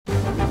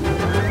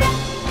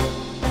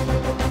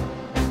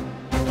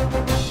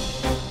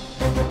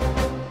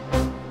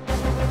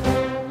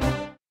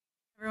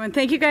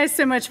Thank you guys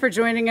so much for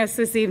joining us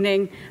this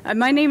evening.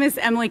 My name is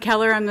Emily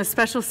Keller. I'm the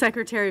Special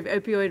Secretary of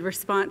Opioid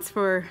Response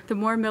for the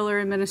Moore-Miller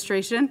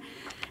administration.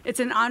 It's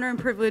an honor and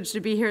privilege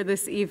to be here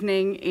this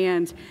evening,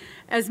 and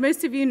as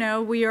most of you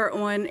know, we are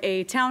on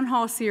a town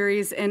hall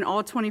series in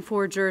all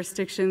 24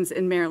 jurisdictions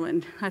in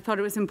Maryland. I thought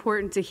it was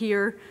important to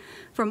hear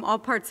from all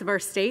parts of our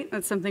state.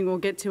 That's something we'll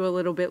get to a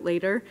little bit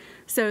later.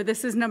 So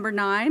this is number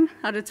 9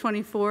 out of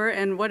 24,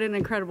 and what an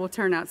incredible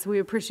turnout. So we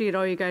appreciate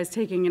all you guys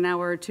taking an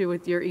hour or two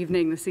with your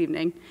evening this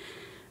evening.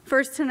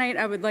 First tonight,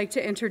 I would like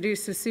to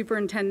introduce the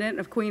Superintendent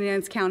of Queen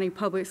Anne's County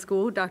Public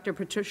School, Dr.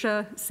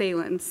 Patricia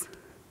Salins.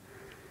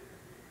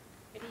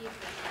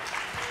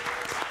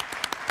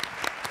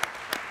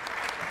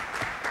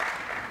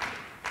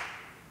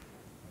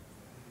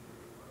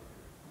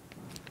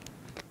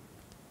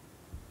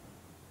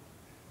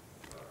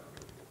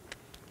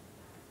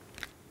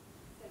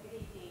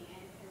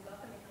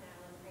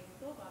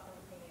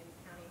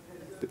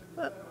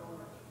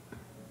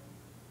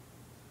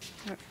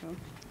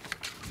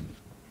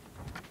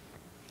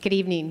 Good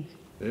evening.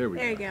 Good evening.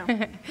 There you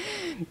go.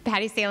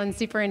 Patty Salins,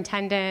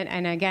 Superintendent,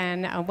 and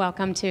again,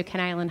 welcome to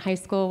Kent Island High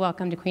School.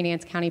 Welcome to Queen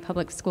Anne's County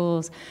Public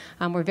Schools.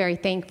 We're very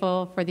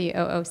thankful for the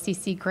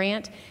OOCC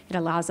grant. It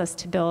allows us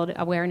to build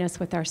awareness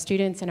with our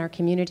students and our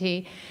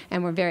community,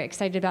 and we're very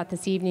excited about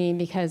this evening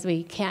because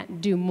we can't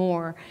do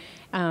more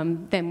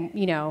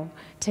than,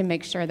 to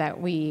make sure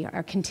that we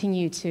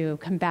continue to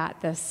combat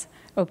this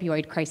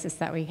opioid crisis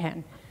that we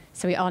can.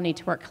 So we all need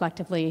to work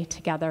collectively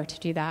together to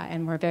do that,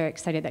 and we're very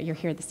excited that you're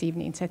here this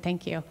evening. So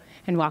thank you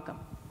and welcome.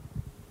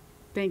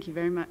 Thank you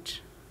very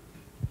much.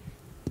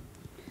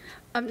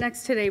 Up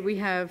next today, we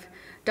have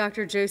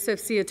Dr. Joseph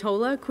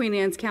Ciatola, Queen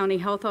Anne's County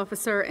Health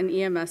Officer and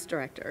EMS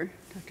Director.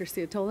 Dr.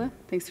 Ciatola,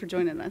 thanks for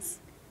joining us.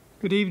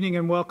 Good evening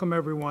and welcome,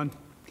 everyone.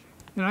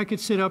 And I could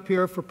sit up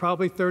here for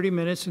probably 30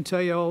 minutes and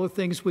tell you all the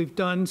things we've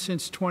done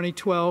since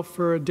 2012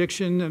 for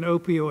addiction and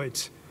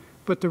opioids.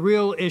 But the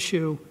real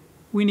issue,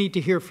 we need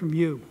to hear from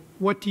you.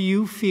 What do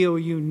you feel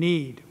you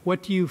need?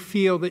 What do you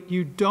feel that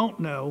you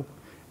don't know?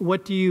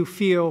 What do you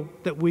feel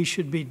that we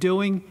should be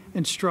doing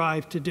and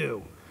strive to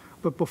do?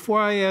 But before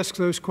I ask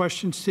those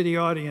questions to the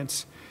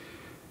audience,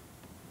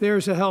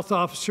 there's a health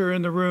officer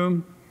in the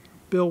room,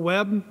 Bill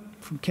Webb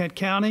from Kent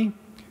County,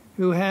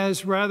 who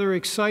has rather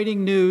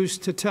exciting news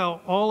to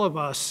tell all of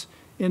us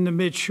in the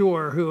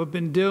Mid-Shore who have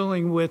been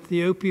dealing with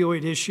the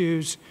opioid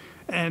issues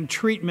and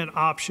treatment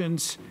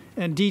options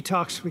and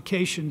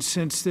detoxification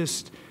since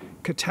this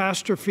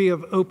catastrophe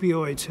of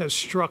opioids has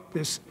struck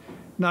this,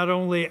 not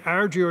only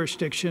our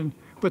jurisdiction,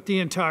 but the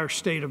entire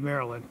state of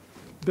Maryland.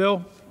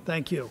 Bill,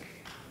 thank you.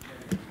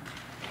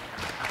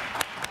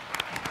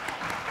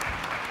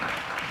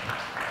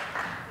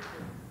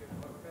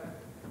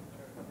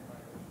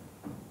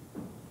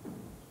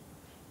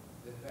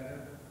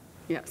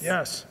 Yes.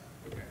 Yes.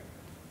 Okay.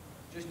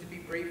 Just to be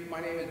brief, my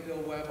name is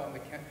Bill Webb.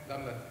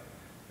 I'm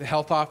the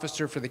health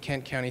officer for the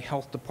Kent County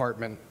Health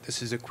Department.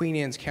 This is a Queen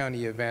Anne's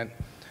County event.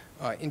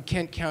 In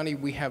Kent County,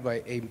 we have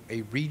a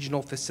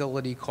regional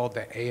facility called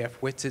the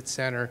A.F. Whitsitt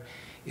Center.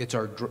 It's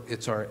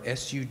our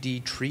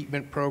SUD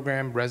treatment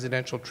program,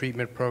 residential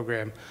treatment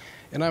program.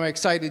 And I'm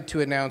excited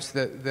to announce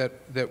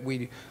that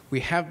we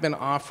have been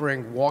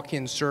offering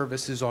walk-in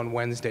services on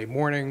Wednesday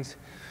mornings.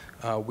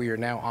 We are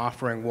now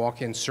offering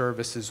walk-in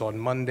services on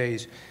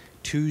Mondays,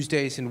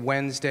 Tuesdays, and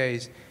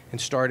Wednesdays. And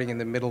starting in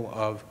the middle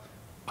of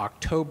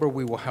October,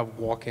 we will have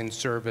walk-in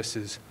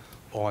services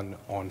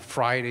on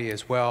Friday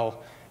as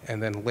well. And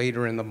then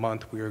later in the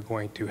month, we are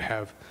going to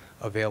have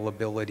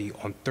availability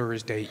on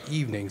Thursday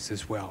evenings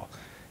as well.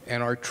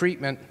 And our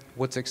treatment,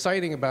 what's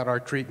exciting about our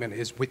treatment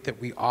is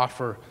that we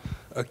offer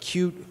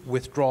acute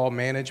withdrawal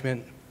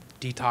management,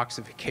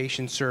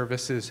 detoxification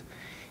services.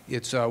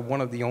 It's one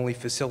of the only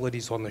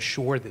facilities on the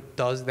shore that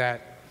does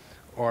that.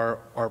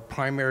 Our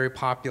primary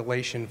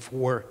population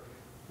for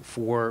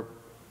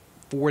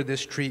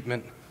this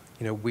treatment,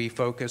 we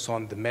focus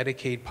on the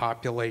Medicaid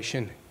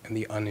population and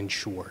the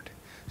uninsured.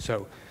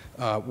 So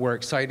we're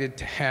excited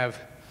to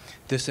have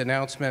this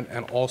announcement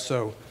and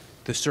also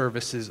the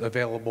services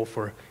available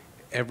for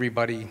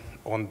everybody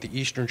on the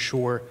Eastern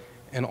Shore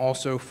and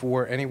also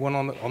for anyone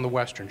on the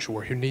Western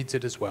Shore who needs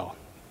it as well.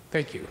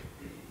 Thank you.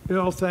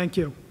 Bill, thank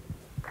you.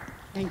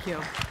 Thank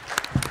you.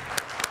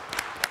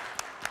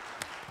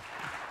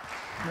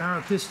 Now,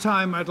 at this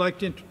time, I'd like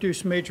to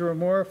introduce Major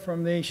Amore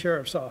from the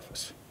Sheriff's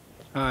Office.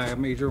 Hi,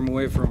 I'm Major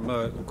Amore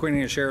from Queen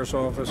Anne Sheriff's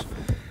Office.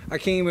 I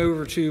came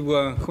over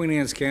to Queen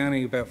Anne's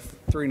County about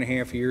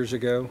 3.5 years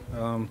ago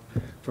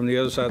from the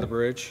other side of the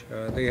bridge.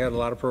 They had a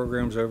lot of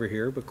programs over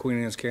here, but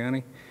Queen Anne's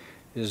County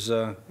is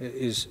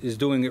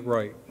doing it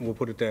right. We'll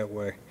put it that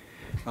way.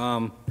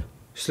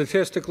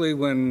 Statistically,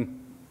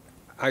 when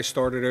I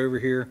started over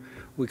here,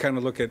 we kind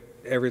of look at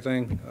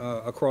everything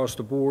across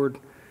the board.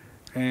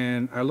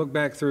 And I look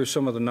back through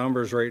some of the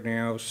numbers right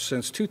now.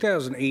 Since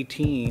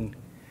 2018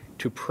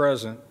 to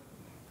present,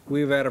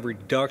 we've had a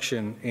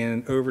reduction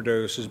in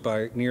overdoses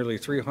by nearly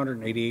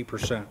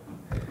 388%.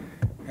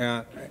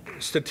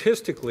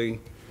 Statistically,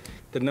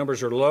 the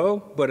numbers are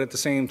low, but at the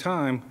same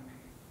time,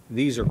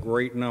 these are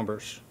great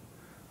numbers.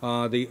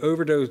 The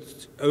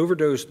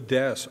overdose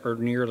deaths are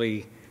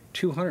nearly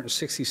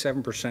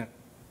 267%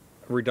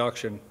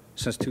 reduction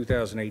since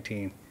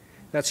 2018.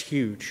 That's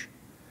huge.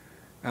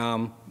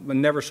 I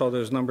never saw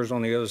those numbers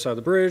on the other side of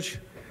the bridge.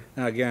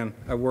 Now, again,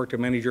 I've worked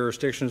in many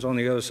jurisdictions on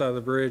the other side of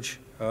the bridge,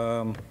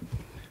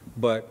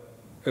 but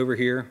over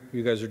here,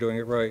 you guys are doing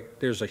it right.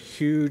 There's a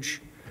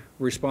huge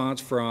response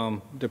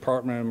from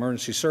Department of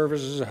Emergency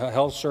Services,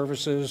 Health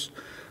Services,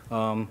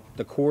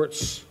 the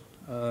courts,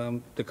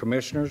 the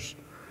commissioners,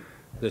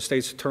 the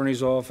state's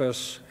attorney's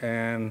office,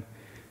 and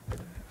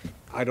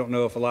I don't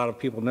know if a lot of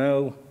people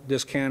know,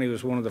 this county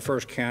was one of the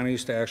first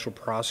counties to actually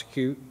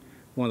prosecute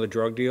one of the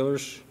drug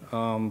dealers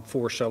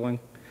for selling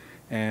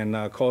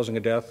and causing a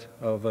death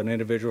of an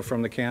individual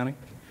from the county.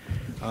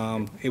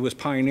 It was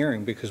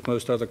pioneering because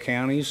most other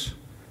counties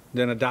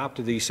then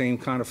adopted these same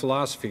kind of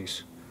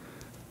philosophies.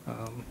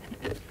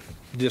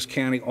 This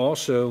county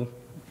also,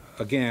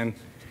 again,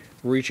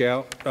 reach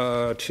out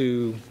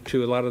to a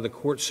lot of the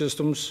court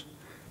systems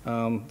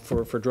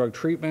for drug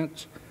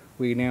treatment.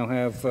 We now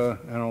have, I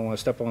don't want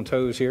to step on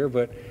toes here,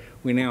 but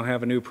we now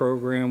have a new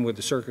program with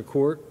the circuit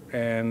court,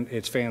 and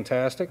it's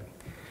fantastic.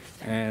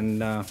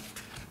 And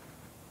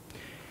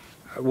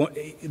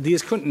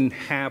these couldn't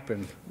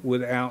happen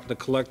without the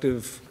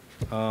collective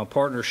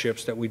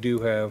partnerships that we do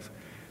have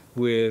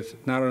with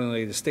not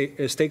only the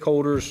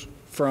stakeholders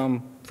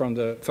from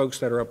the folks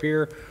that are up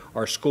here,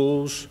 our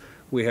schools.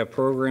 We have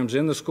programs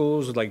in the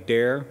schools like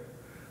DARE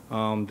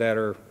that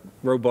are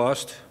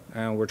robust,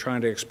 and we're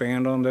trying to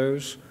expand on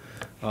those.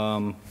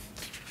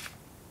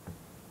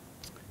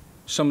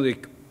 Some of the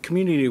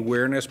community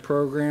awareness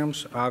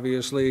programs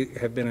obviously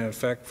have been in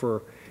effect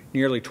for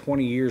nearly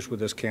 20 years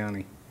with this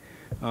county.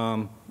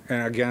 And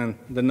again,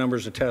 the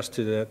numbers attest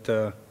to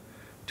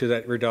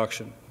that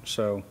reduction.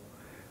 So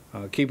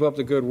keep up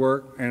the good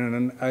work.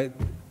 And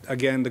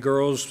again, the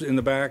girls in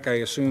the back, I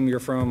assume you're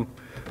from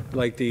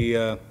like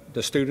the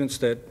students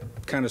that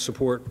kind of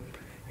support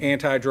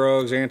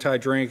anti-drugs,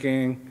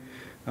 anti-drinking.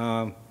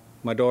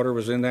 My daughter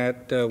was in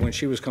that when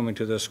she was coming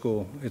to this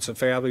school. It's a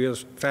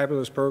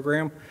fabulous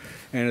program,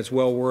 and it's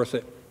well worth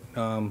it.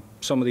 Some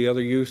of the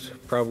other youth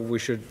probably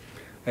should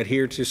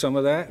adhere to some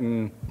of that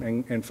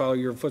and follow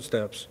your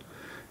footsteps.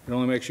 It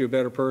only makes you a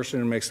better person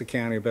and makes the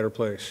county a better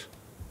place.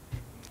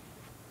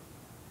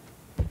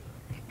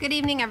 Good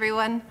evening,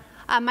 everyone.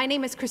 My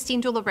name is Christine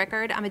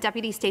Dula-Rickard. I'm a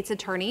Deputy State's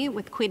Attorney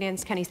with Queen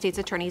Anne's County State's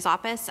Attorney's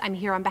Office. I'm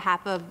here on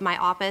behalf of my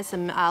office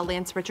and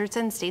Lance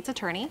Richardson, State's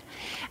Attorney.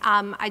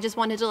 I just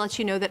wanted to let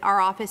you know that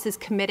our office is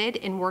committed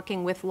in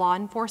working with law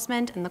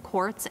enforcement and the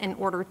courts in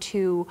order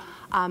to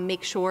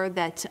make sure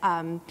that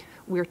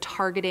we're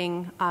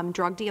targeting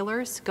drug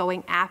dealers,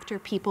 going after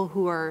people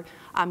who are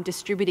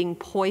distributing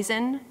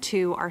poison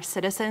to our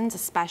citizens,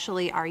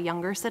 especially our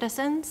younger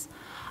citizens.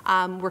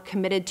 We're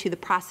committed to the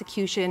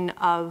prosecution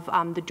of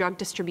the drug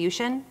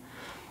distribution.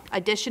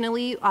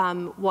 Additionally,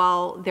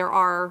 while there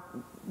are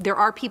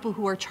people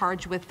who are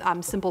charged with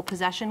simple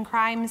possession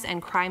crimes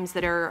and crimes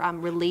that are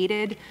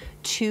related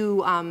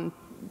to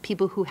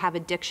people who have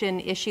addiction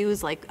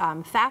issues like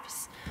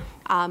thefts,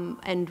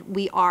 and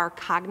we are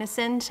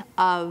cognizant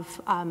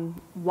of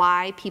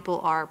why people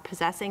are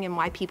possessing and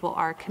why people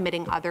are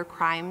committing other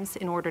crimes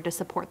in order to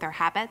support their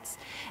habits.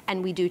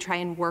 And we do try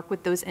and work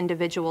with those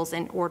individuals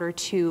in order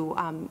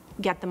to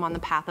get them on the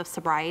path of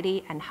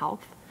sobriety and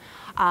health.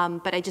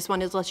 But I just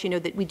wanted to let you know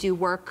that we do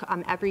work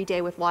every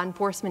day with law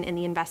enforcement in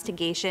the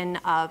investigation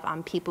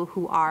of people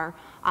who are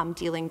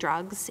dealing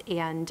drugs.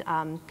 And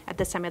at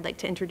this time, I'd like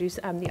to introduce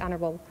the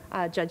Honorable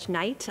Judge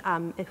Knight,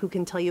 who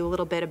can tell you a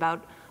little bit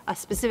about a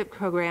specific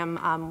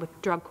program with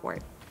drug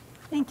court.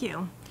 Thank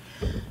you.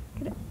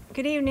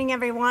 Good evening,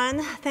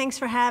 everyone. Thanks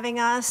for having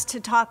us to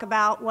talk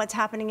about what's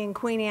happening in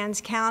Queen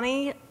Anne's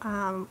County.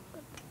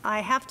 I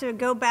have to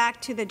go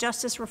back to the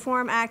Justice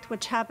Reform Act,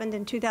 which happened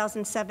in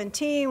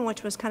 2017,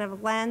 which was kind of a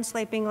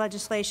landscaping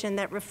legislation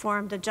that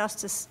reformed the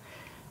justice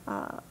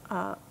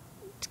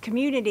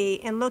community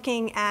in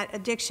looking at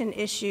addiction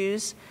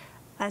issues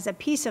as a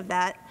piece of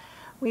that.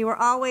 We were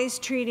always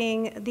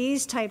treating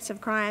these types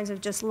of crimes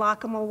of just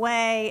lock them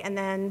away and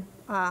then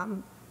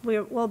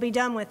we'll be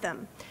done with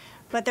them.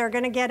 But they're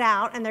going to get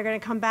out and they're going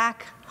to come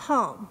back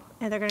home.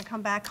 And they're going to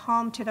come back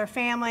home to their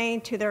family,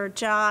 to their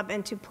job,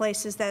 and to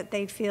places that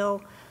they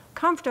feel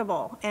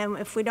comfortable. And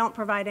if we don't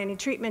provide any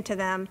treatment to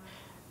them,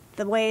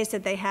 the ways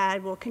that they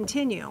had will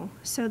continue.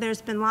 So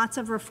there's been lots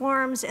of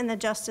reforms in the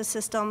justice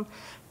system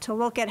to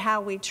look at how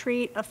we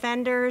treat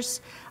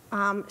offenders,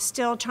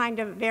 still trying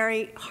to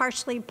very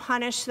harshly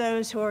punish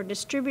those who are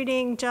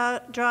distributing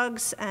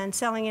drugs and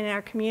selling in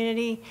our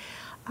community,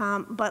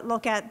 but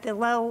look at the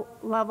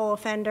low-level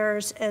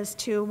offenders as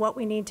to what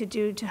we need to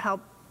do to help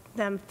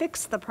them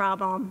fix the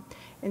problem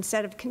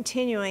instead of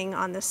continuing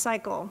on this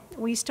cycle.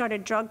 We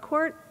started drug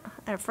court,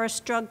 our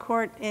first drug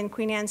court in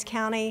Queen Anne's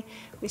County.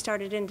 We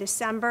started in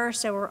December,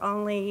 so we're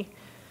only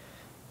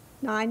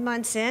 9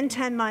 months in,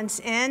 10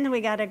 months in.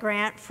 We got a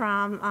grant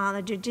from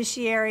the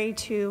judiciary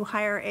to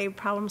hire a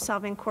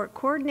problem-solving court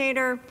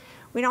coordinator.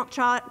 We don't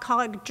call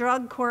it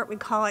drug court, we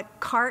call it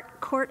CART,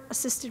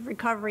 Court-Assisted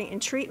Recovery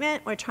and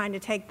Treatment. We're trying to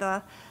take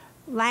the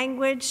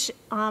language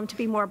to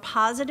be more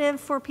positive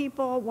for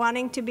people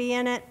wanting to be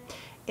in it.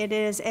 It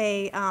is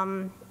a,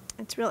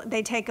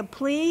 they take a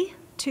plea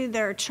to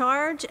their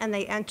charge and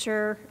they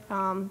enter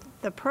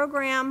the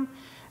program.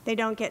 They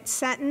don't get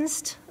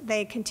sentenced.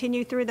 They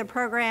continue through the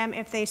program.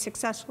 If they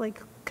successfully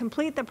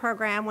complete the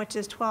program, which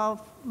is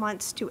 12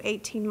 months to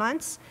 18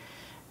 months,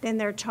 then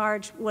their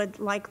charge would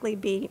likely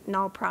be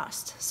null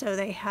prost. So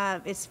they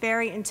have, it's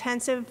very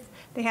intensive.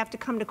 They have to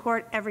come to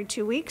court every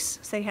 2 weeks.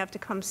 So they have to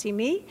come see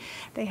me.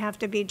 They have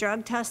to be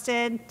drug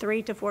tested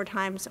 3 to 4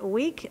 times a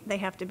week. They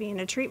have to be in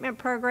a treatment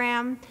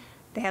program.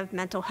 They have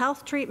mental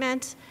health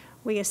treatment.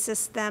 We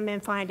assist them in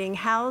finding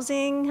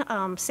housing,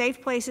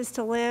 safe places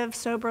to live,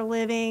 sober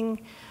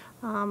living,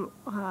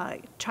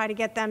 try to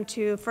get them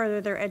to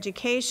further their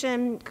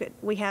education.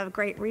 We have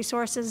great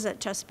resources at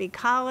Chesapeake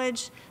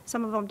College.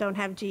 Some of them don't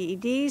have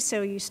GEDs,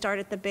 so you start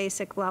at the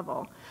basic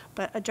level.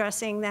 But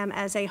addressing them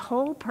as a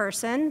whole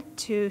person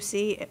to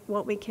see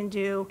what we can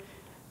do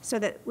so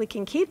that we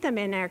can keep them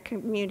in our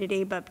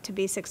community, but to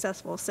be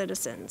successful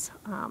citizens.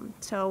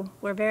 So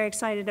we're very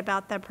excited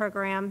about that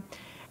program,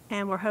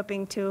 and we're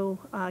hoping to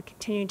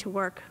continue to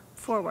work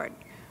forward.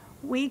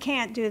 We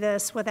can't do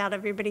this without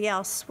everybody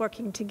else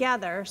working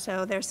together,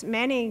 so there's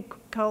many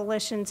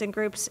coalitions and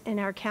groups in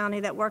our county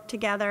that work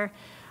together.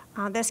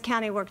 This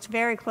county works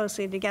very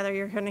closely together.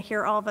 You're going to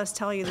hear all of us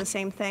tell you the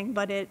same thing,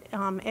 but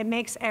it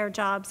makes our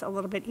jobs a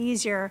little bit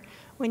easier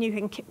when you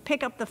can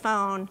pick up the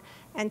phone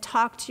and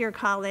talk to your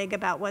colleague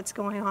about what's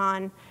going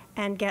on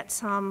and get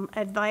some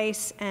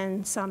advice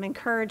and some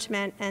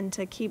encouragement and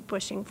to keep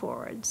pushing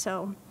forward.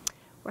 So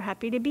we're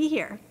happy to be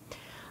here.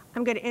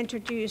 I'm going to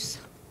introduce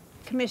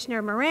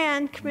Commissioner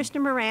Moran.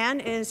 Commissioner Moran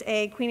is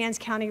a Queen Anne's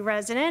County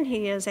resident.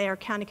 He is our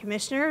county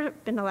commissioner,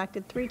 been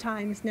elected 3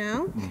 times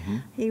now.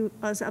 He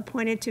was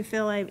appointed to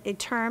fill a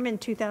term in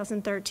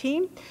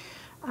 2013.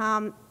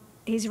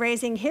 He's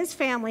raising his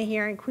family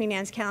here in Queen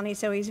Anne's County,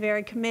 so he's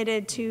very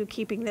committed to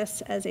keeping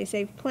this as a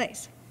safe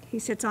place. He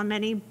sits on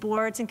many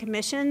boards and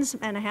commissions,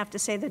 and I have to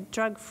say the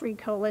Drug Free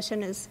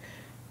Coalition is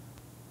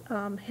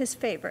his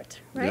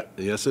favorite, right?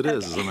 Yeah, yes, it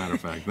is, as a matter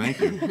of fact.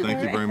 Thank you.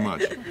 Thank you very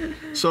much.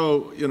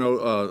 So, you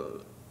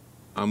know,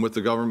 I'm with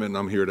the government and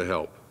I'm here to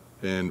help.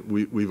 And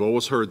we've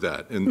always heard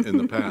that in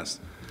the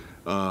past.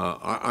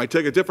 I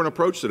take a different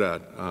approach to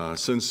that.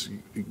 Since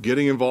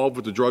getting involved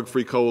with the Drug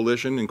Free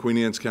Coalition in Queen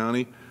Anne's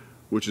County,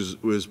 which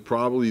was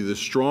probably the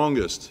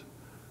strongest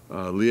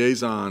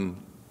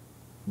liaison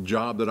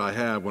job that I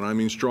have. When I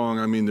mean strong,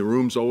 I mean the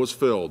room's always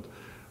filled.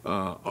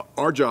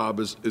 Our job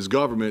as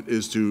government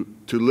is to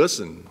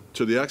listen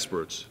to the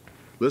experts.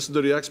 Listen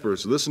to the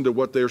experts. Listen to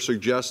what they're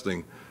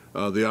suggesting,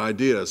 the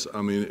ideas.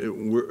 I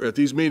mean, at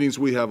these meetings,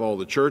 we have all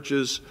the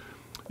churches.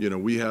 You know,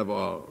 we have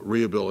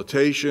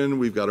rehabilitation.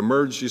 We've got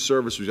emergency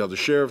service. We have the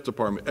sheriff's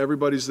department.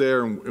 Everybody's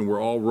there, and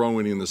we're all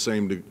rowing in the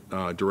same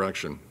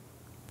direction.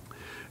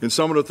 And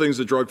some of the things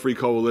the Drug Free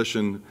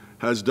Coalition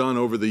has done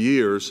over the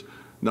years,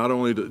 not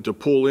only to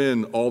pull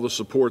in all the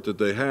support that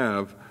they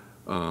have,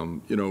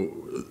 you know,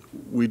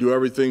 we do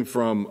everything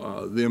from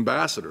the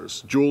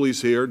ambassadors.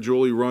 Julie's here.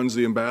 Julie runs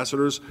the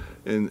ambassadors,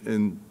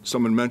 and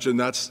someone mentioned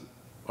that's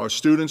our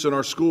students in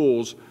our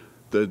schools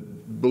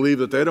that believe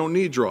that they don't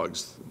need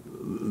drugs.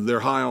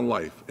 They're high on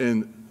life.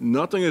 And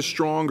nothing is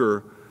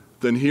stronger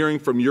than hearing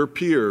from your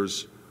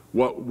peers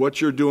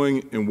what you're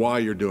doing and why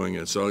you're doing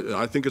it. So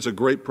I think it's a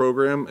great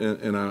program,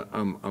 and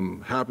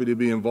I'm happy to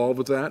be involved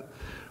with that.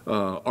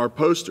 Our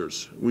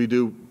posters, we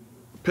do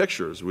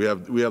pictures. We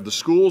have the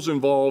schools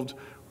involved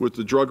with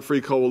the Drug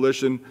Free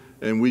Coalition,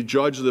 and we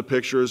judge the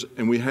pictures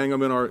and we hang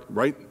them in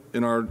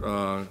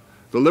the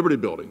Liberty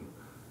Building,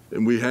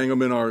 and we hang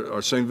them in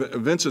our St.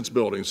 Vincent's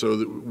building. So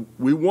that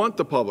we want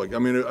the public. I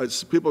mean,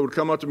 people would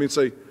come up to me and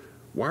say,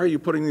 "Why are you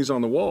putting these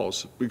on the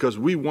walls?" Because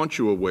we want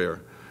you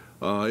aware.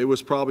 It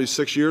was probably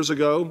 6 years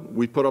ago.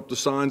 We put up the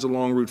signs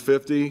along Route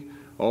 50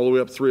 all the way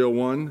up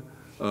 301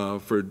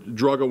 for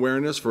drug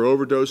awareness, for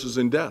overdoses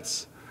and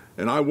deaths.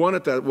 And I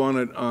wanted that one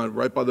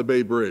right by the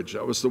Bay Bridge.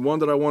 That was the one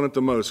that I wanted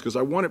the most, because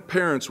I wanted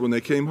parents, when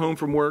they came home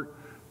from work,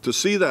 to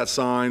see that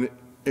sign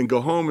and go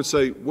home and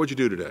say, "What'd you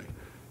do today?"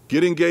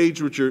 Get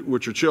engaged with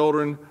your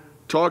children.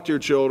 Talk to your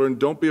children.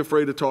 Don't be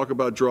afraid to talk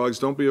about drugs.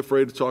 Don't be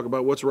afraid to talk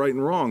about what's right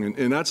and wrong.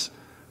 And that's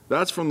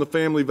from the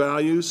family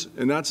values,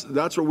 and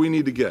that's what we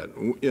need to get.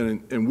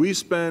 And we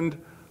spend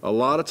a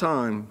lot of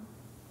time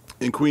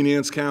in Queen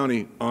Anne's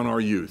County on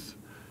our youth.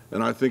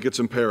 And I think it's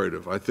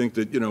imperative. I think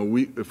that, you know,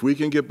 if we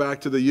can get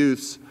back to the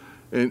youths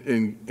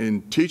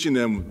and teaching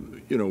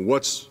them, you know,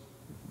 what's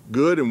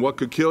good and what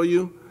could kill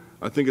you,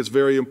 I think it's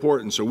very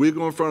important. So we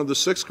go in front of the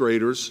 6th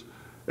graders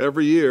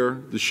every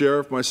year, the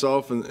sheriff,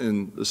 myself,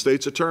 and the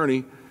state's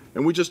attorney,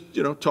 and we just,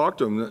 you know, talk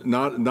to them.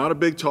 Not a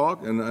big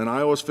talk, and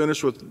I always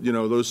finish with, you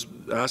know,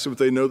 ask them if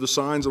they know the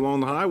signs along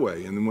the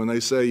highway. And when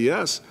they say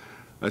yes,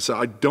 I say,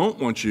 "I don't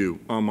want you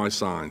on my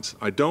signs.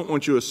 I don't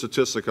want you a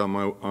statistic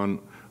on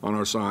on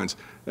our signs.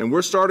 And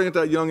we're starting at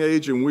that young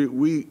age, and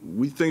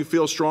we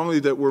feel strongly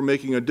that we're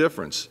making a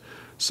difference.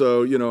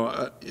 So,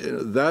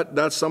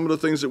 that's some of the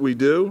things that we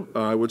do.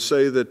 I would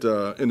say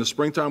that in the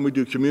springtime we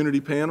do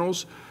community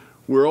panels.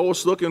 We're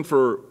always looking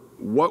for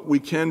what we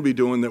can be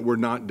doing that we're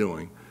not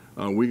doing.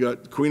 We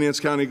got Queen Anne's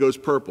County goes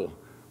purple.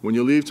 When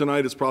you leave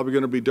tonight, it's probably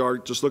going to be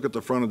dark. Just look at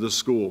the front of this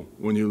school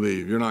when you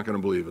leave. You're not going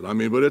to believe it. I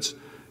mean, but it's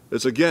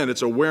again,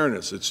 it's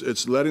awareness.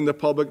 It's letting the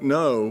public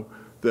know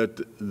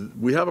that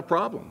we have a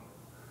problem.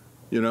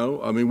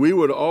 I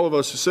mean, all of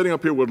us sitting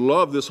up here would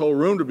love this whole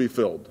room to be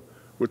filled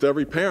with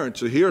every parent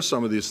to hear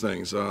some of these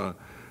things. I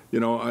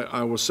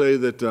will say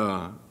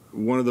that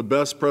one of the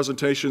best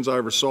presentations I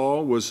ever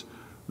saw was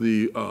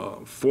the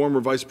former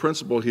vice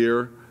principal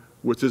here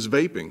with his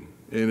vaping.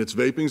 And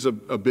vaping's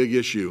a big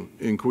issue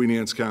in Queen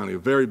Anne's County, a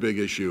very big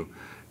issue.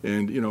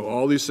 And,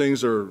 all these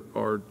things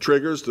are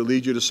triggers to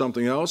lead you to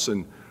something else,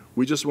 and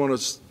we just want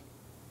to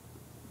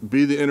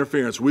be the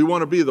interference. We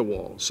want to be the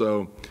wall.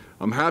 So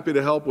I'm happy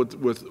to help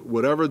with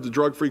whatever the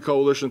Drug Free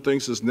Coalition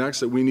thinks is next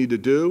that we need to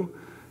do,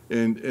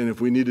 and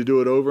if we need to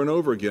do it over and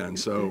over again.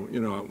 So,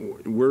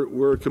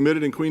 we're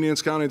committed in Queen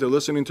Anne's County to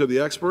listening to the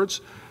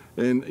experts.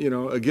 And,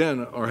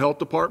 again, our health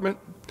department,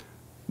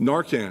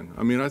 Narcan.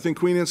 I mean, I think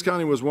Queen Anne's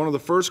County was one of the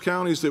first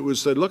counties that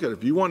said, look,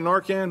 if you want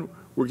Narcan,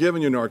 we're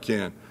giving you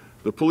Narcan.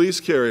 The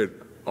police carry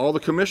it. All the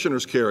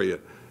commissioners carry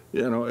it.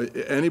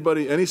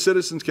 Any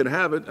citizens can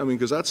have it. I mean,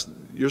 because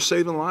you're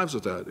saving lives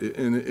with that,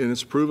 and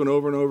it's proven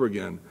over and over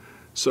again.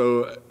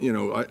 So,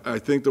 I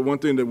think the one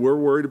thing that we're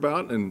worried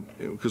about, and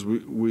because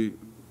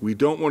we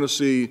don't want to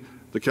see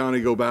the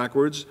county go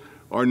backwards,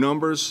 our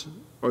numbers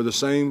are the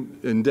same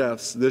in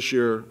deaths this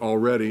year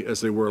already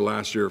as they were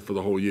last year for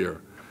the whole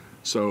year.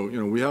 So,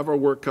 we have our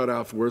work cut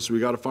out for us. We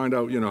got to find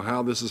out,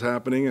 how this is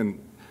happening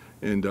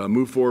and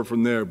move forward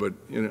from there. But,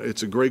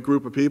 it's a great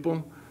group of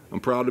people. I'm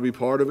proud to be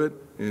part of it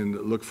and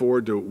look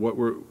forward to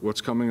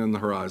what's coming on the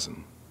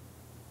horizon.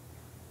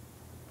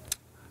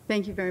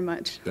 Thank you very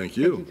much. Thank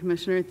you. Thank you,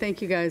 Commissioner.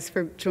 Thank you guys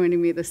for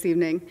joining me this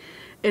evening.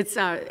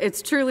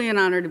 It's truly an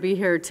honor to be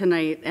here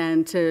tonight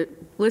and to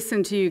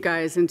listen to you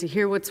guys and to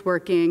hear what's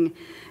working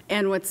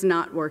and what's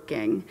not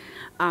working.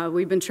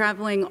 We've been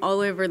traveling all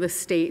over the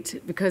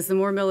state because the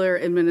Moore Miller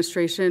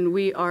administration,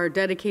 we are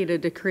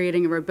dedicated to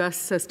creating a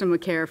robust system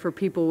of care for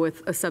people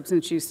with a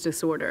substance use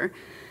disorder.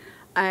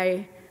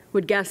 I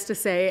would guess to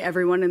say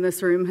everyone in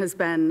this room has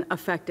been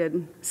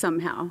affected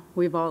somehow.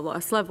 We've all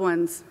lost loved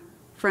ones,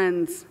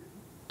 friends,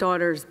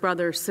 daughters,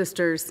 brothers,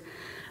 sisters.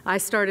 I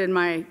started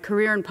my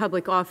career in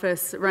public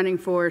office running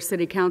for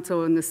city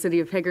council in the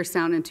city of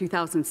Hagerstown in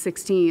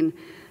 2016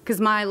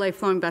 because my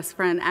lifelong best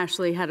friend,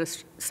 Ashley, had a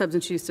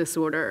substance use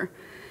disorder.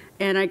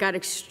 And I got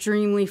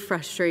extremely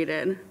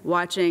frustrated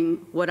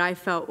watching what I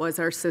felt was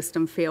our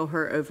system fail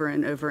her over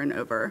and over and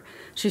over.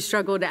 She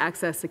struggled to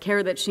access the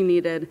care that she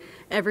needed.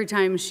 Every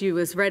time she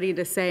was ready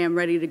to say, I'm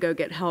ready to go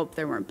get help,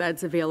 there weren't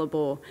beds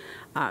available.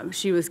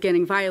 She was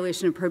getting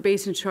violation of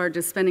probation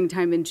charges, spending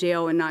time in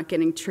jail and not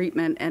getting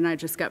treatment, and I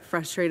just got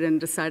frustrated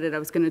and decided I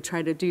was going to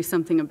try to do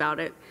something about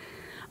it.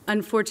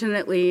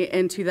 Unfortunately,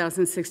 in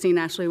 2016,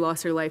 Ashley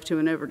lost her life to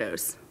an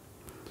overdose.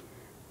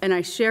 And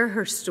I share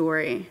her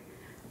story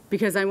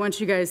because I want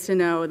you guys to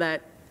know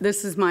that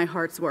this is my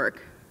heart's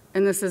work,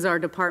 and this is our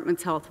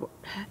department's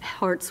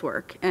heart's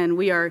work, and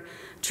we are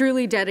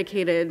truly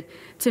dedicated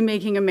to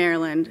making a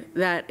Maryland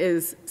that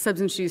is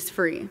substance use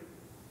free.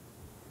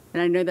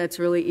 And I know that's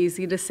really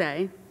easy to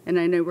say, and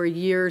I know we're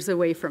years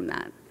away from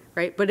that,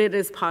 right? But it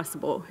is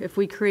possible if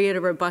we create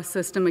a robust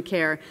system of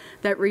care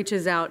that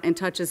reaches out and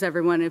touches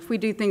everyone. If we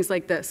do things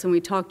like this and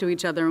we talk to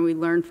each other and we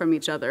learn from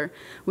each other,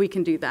 we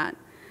can do that.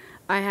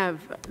 I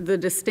have the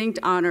distinct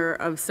honor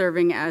of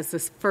serving as the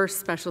first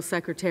Special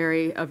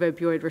Secretary of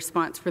Opioid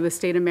Response for the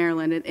state of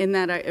Maryland, and in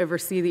that I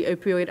oversee the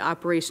Opioid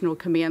Operational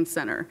Command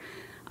Center.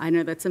 I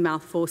know that's a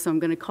mouthful, so I'm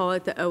going to call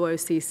it the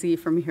OOCC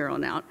from here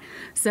on out.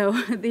 So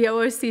the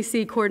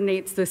OOCC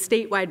coordinates the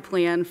statewide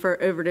plan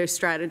for overdose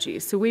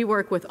strategies. So we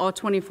work with all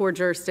 24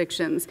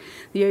 jurisdictions,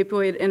 the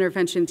opioid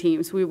intervention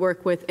teams. We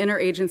work with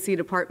interagency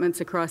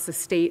departments across the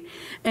state.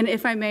 And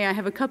if I may, I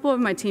have a couple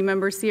of my team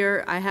members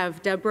here. I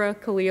have Deborah,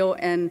 Khalil,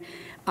 and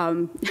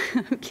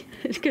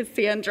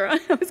Cassandra.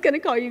 I was going to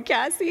call you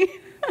Cassie.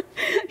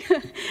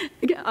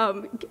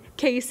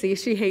 Casey,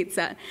 she hates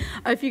that.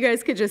 If you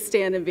guys could just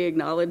stand and be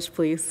acknowledged,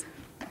 please.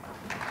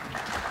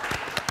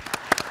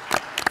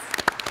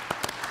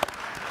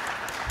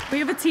 We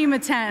have a team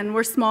of 10.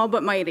 We're small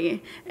but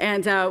mighty,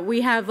 and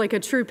we have like a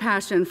true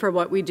passion for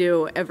what we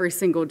do every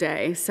single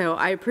day. So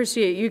I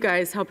appreciate you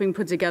guys helping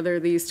put together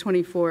these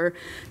 24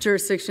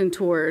 jurisdiction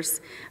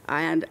tours.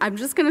 And I'm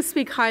just going to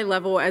speak high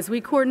level. As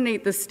we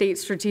coordinate the state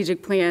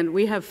strategic plan,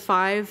 we have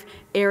 5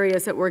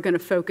 areas that we're going to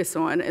focus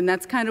on, and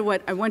that's kind of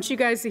what I want you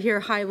guys to hear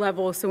high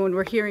level, so when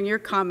we're hearing your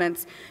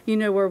comments, you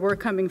know where we're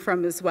coming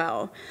from as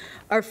well.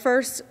 Our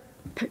first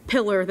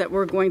pillar that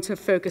we're going to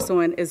focus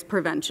on is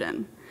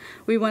prevention.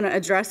 We want to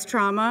address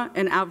trauma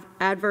and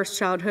adverse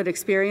childhood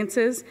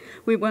experiences.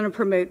 We want to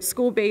promote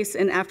school-based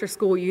and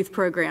after-school youth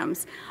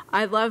programs.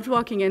 I loved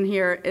walking in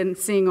here and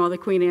seeing all the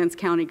Queen Anne's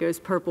County Goes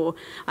Purple.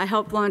 I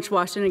helped launch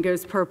Washington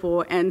Goes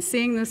Purple, and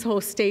seeing this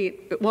whole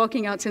state,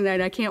 walking out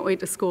tonight, I can't wait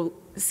to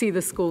see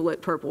the school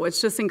lit purple. It's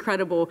just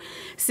incredible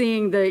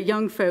seeing the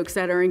young folks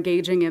that are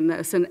engaging in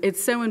this. And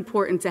it's so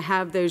important to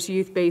have those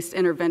youth-based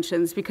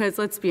interventions because,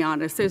 let's be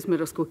honest, those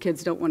middle school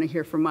kids don't want to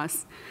hear from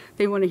us.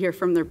 They want to hear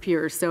from their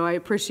peers. So I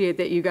appreciate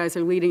that you guys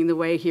are leading the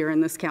way here in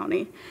this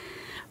county.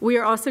 We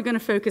are also going to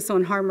focus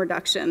on harm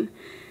reduction.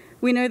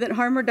 We know that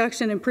harm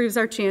reduction improves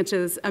our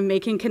chances of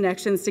making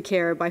connections to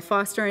care by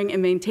fostering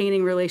and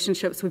maintaining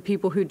relationships with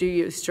people who do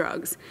use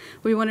drugs.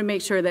 We want to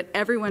make sure that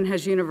everyone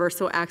has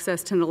universal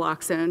access to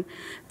naloxone,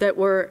 that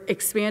we're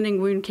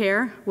expanding wound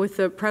care. With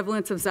the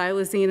prevalence of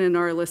xylazine in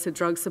our illicit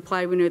drug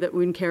supply, we know that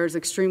wound care is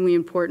extremely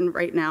important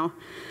right now.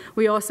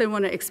 We also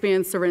want to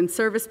expand syringe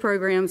service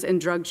programs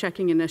and drug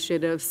checking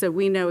initiatives so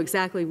we know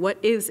exactly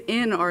what is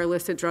in our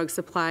illicit drug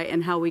supply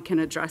and how we can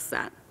address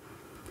that.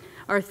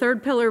 Our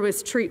third pillar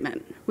was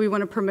treatment. We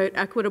want to promote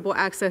equitable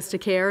access to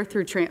care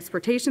through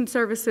transportation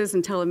services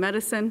and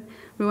telemedicine.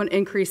 We want to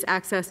increase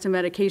access to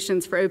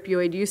medications for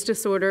opioid use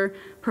disorder,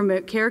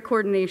 promote care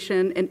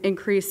coordination, and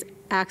increase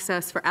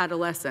access for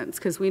adolescents,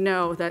 because we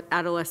know that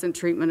adolescent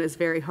treatment is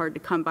very hard to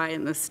come by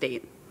in this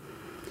state.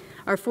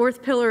 Our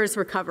fourth pillar is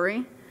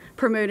recovery.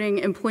 Promoting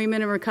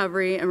employment and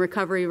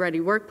recovery-ready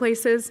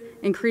workplaces,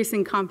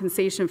 increasing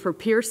compensation for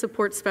peer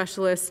support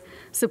specialists,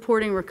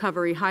 supporting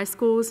recovery high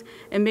schools,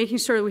 and making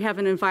sure we have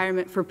an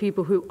environment for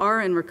people who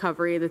are in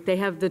recovery, that they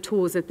have the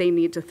tools that they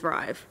need to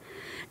thrive.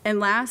 And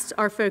last,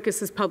 our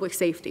focus is public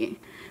safety.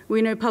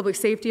 We know public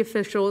safety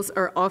officials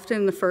are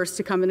often the first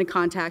to come into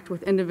contact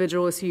with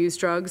individuals who use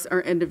drugs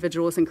or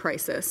individuals in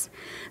crisis.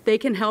 They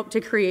can help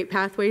to create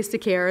pathways to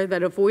care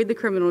that avoid the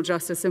criminal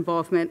justice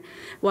involvement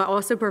while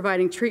also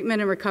providing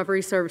treatment and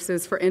recovery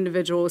services for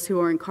individuals who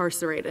are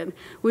incarcerated.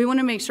 We want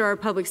to make sure our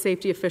public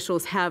safety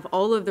officials have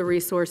all of the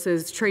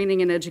resources,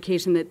 training, and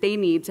education that they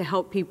need to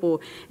help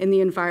people in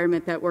the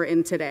environment that we're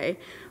in today.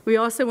 We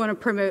also want to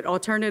promote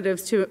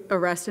alternatives to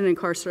arrest and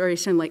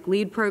incarceration like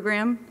LEAD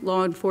program,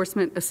 law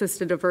enforcement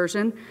assisted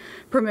diversion,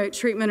 promote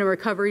treatment and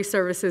recovery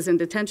services in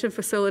detention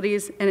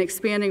facilities, and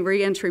expanding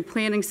reentry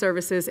planning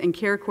services and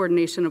care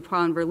coordination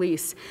upon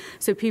release,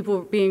 so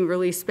people being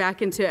released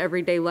back into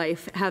everyday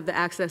life have the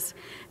access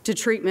to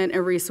treatment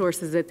and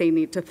resources that they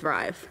need to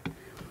thrive.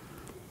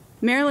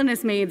 Maryland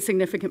has made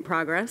significant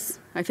progress.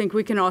 I think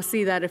we can all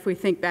see that if we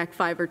think back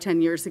 5 or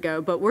 10 years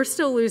ago, but we're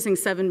still losing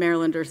 7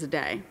 Marylanders a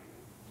day.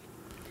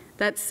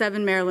 That's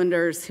 7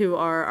 Marylanders who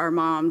are our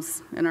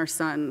moms and our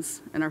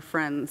sons and our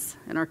friends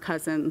and our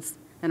cousins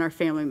and our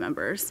family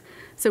members.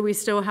 So we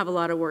still have a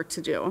lot of work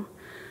to do.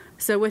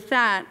 So with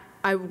that,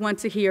 I want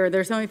to hear,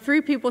 there's only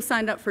 3 people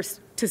signed up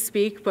to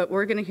speak, but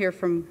we're going to hear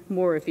from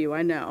more of you,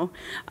 I know.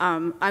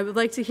 I would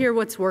like to hear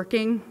what's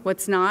working,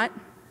 what's not,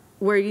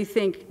 where you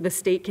think the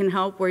state can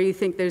help, where you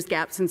think those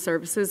gaps in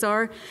services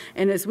are.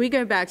 And as we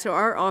go back to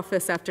our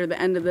office after the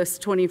end of this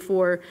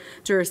 24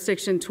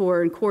 jurisdiction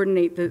tour and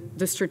coordinate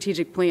the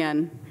strategic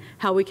plan,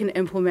 how we can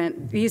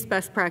implement these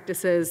best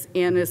practices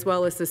and as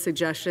well as the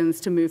suggestions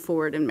to move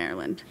forward in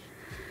Maryland.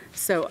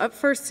 So up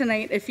first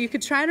tonight, if you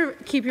could try to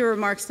keep your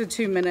remarks to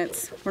 2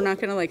 minutes. We're not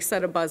gonna like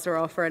set a buzzer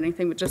off or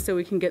anything, but just so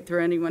we can get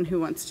through anyone who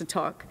wants to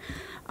talk.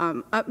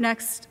 Up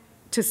next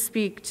to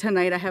speak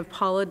tonight, I have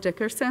Paula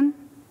Dickerson.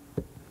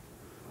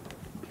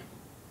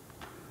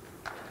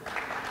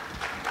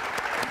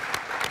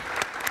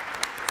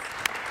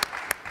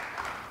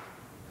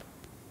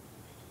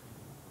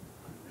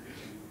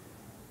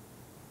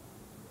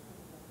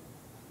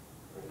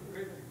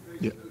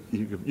 Yeah,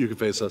 you can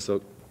face us.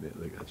 So, yeah,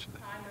 they got you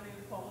there.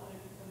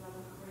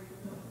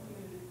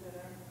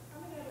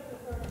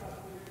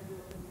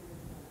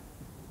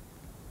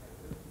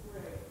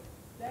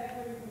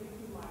 That brings me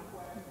to my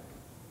question.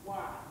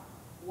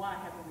 Why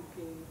haven't we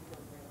seen this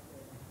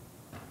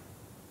program?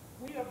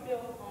 We are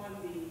built on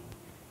the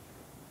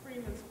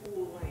Freeman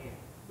School land,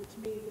 which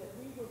means that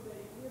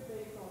we're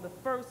based on the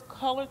first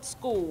colored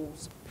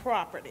school's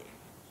property.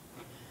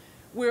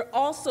 We're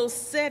also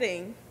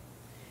sitting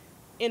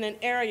in an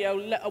area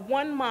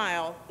 1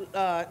 mile,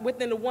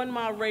 within the 1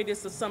 mile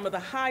radius of some of the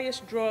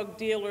highest drug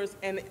dealers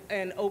and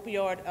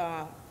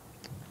opioid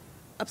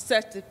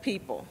obsessive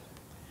people.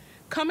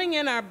 Coming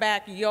in our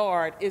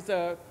backyard is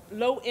a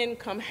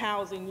low-income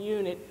housing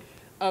unit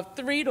of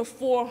 300 to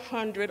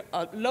 400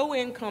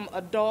 low-income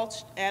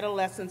adults,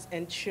 adolescents,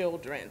 and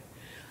children.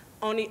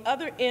 On the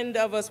other end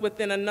of us,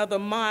 within another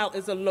mile,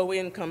 is a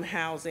low-income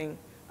housing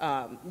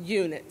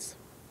unit.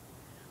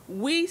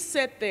 We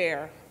sit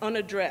there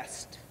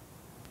unaddressed.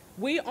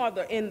 We are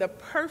in the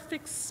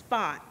perfect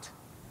spot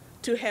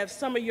to have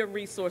some of your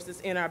resources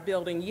in our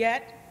building,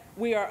 yet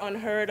we are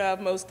unheard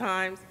of most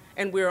times,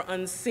 and we're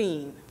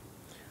unseen.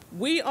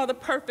 We are the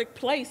perfect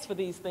place for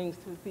these things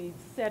to be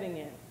setting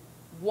in.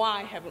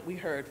 Why haven't we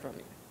heard from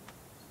you?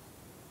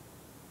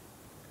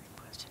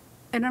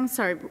 And I'm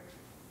sorry,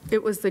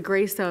 it was the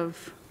grace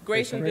of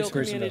Graysonville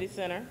Community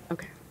Center.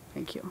 Okay,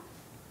 thank you.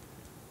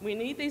 We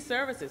need these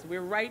services.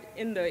 We're right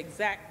in the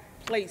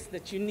exact place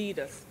that you need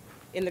us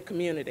in the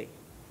community.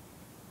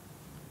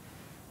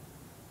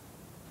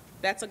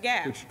 That's a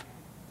gap.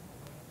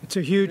 It's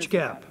a huge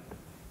gap.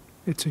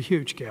 It's a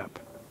huge gap.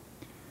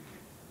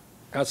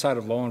 Outside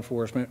of law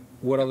enforcement,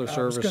 what other I was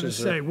services? going to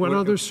say, what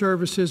other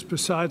services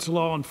besides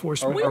law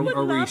enforcement?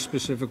 Are we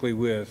specifically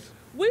with?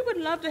 We would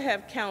love to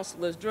have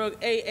counselors, drug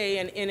AA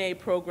and NA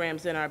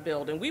programs in our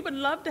building. We would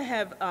love to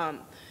have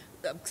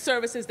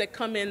services that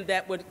come in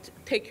that would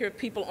take care of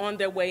people on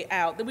their way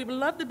out. We would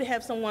love to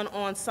have someone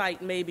on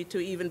site maybe to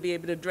even be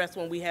able to address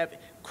when we have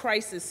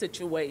crisis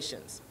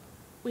situations.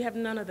 We have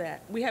none of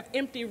that. We have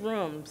empty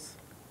rooms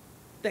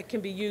that can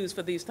be used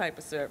for these type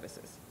of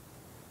services.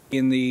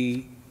 In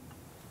the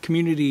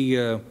community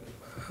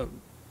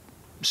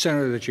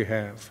center that you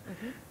have,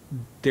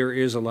 there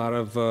is a lot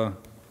of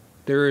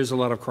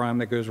crime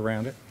that goes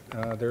around it.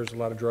 There's a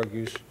lot of drug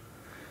use.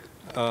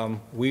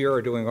 We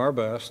are doing our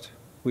best.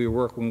 We are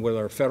working with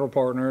our federal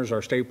partners,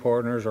 our state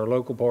partners, our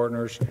local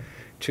partners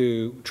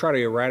to try to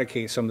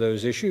eradicate some of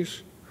those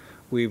issues.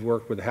 We've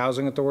worked with the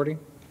Housing Authority.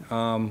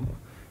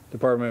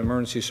 Department of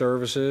Emergency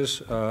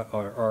Services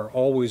are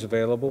always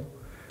available.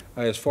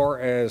 As far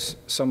as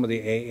some of the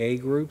AA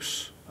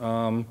groups,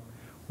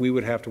 we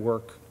would have to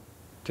work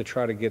to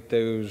try to get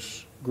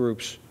those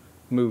groups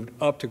moved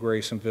up to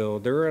Graysonville.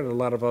 They're at a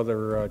lot of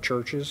other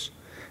churches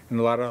and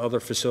a lot of other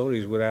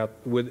facilities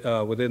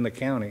within the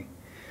county.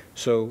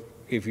 So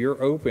if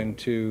you're open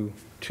to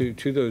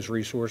those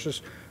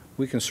resources,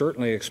 we can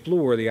certainly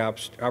explore the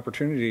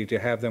opportunity to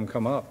have them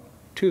come up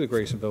to the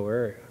Graysonville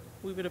area.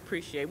 We would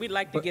appreciate. We'd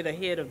like to get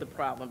ahead of the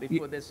problem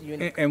before this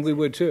unit. And we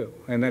would too.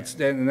 And that's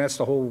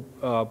the whole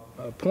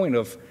point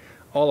of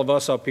all of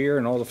us up here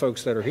and all the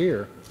folks that are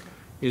here,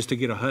 is to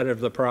get ahead of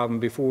the problem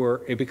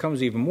before it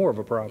becomes even more of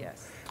a problem.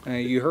 Yes.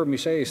 You heard me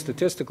say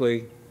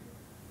statistically,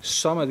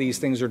 some of these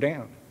things are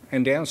down,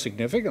 and down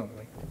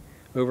significantly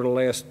over the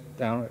last,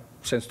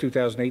 since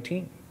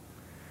 2018.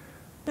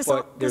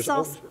 Sorry,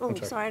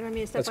 I don't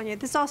mean to step on you.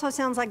 This also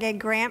sounds like a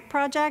grant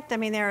project. I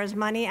mean, there is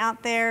money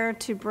out there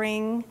to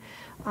bring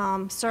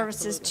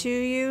services to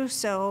you,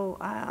 so,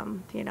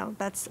 you know,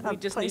 that's a We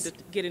just place. need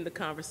to get in the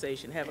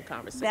conversation, have a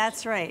conversation.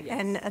 That's right, Yes.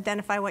 and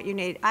identify what you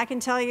need. I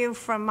can tell you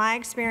from my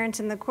experience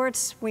in the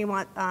courts, we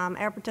want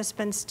our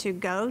participants to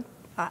go.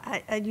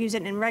 I use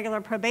it in regular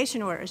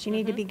probation orders. You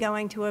need to be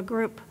going to a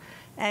group,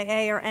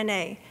 AA or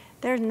NA.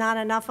 There's not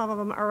enough of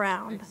them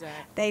around.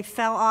 Exactly. They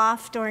fell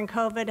off during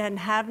COVID and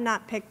have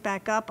not picked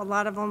back up. A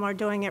lot of them are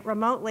doing it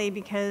remotely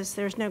because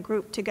there's no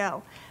group to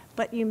go.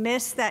 But you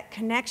miss that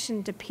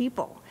connection to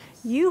people.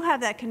 You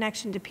have that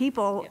connection to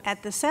people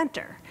at the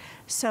center.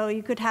 So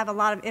you could have a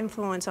lot of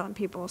influence on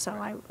people. So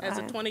As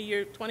a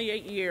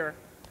 28-year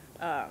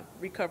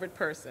recovered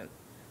person,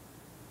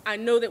 I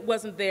know that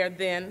wasn't there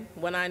then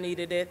when I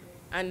needed it.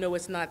 I know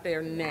it's not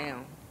there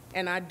now.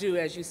 And I do,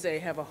 as you say,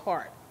 have a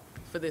heart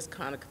for this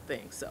kind of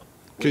thing. So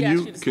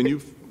Can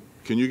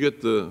you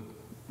get the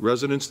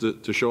residents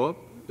to show up?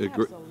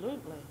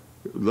 Absolutely.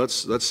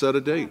 Let's set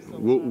a date.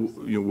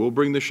 We'll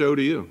bring the show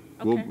to you.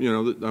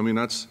 Okay. I mean,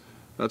 that's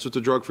what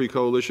the Drug Free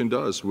Coalition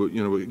does.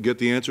 We get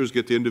the answers,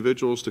 get the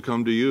individuals to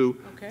come to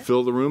you,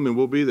 fill the room, and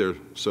we'll be there.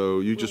 So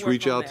you just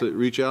reach out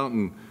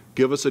and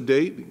give us a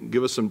date,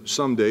 give us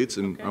some dates,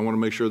 and I want to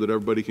make sure that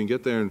everybody can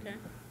get there. And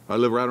I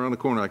live right around the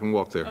corner. I can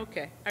walk there.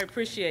 Okay, I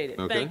appreciate it.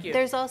 Okay. Thank you.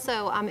 There's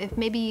also, if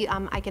maybe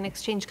I can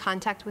exchange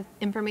contact with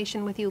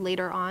information with you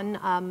later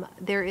on,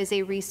 there is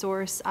a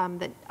resource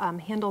that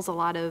handles a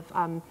lot of,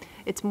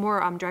 it's more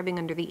driving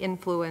under the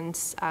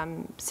influence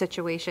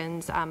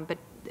situations, but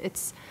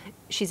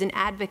she's an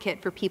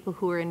advocate for people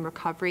who are in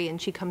recovery,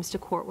 and she comes to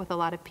court with a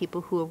lot of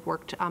people who have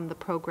worked the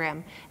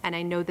program. And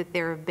I know that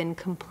there have been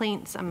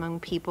complaints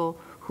among people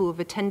who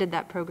have attended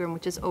that program,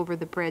 which is Over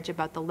the Bridge,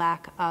 about the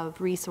lack of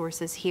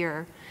resources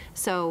here.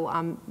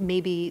 So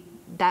maybe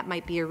that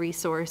might be a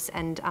resource,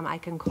 and I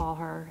can call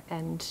her,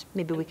 and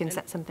maybe we can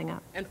set something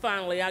up. And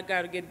finally, I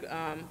got to get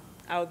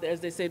out, as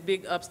they say,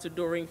 big ups to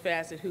Doreen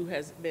Fassett, who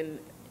has been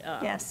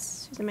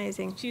yes, she's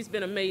amazing. She's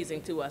been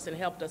amazing to us and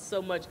helped us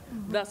so much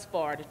thus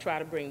far to try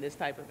to bring this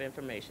type of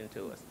information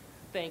to us.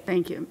 Thank you.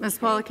 Thank you. Ms.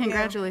 Paula,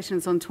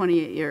 congratulations on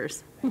 28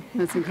 years.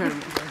 That's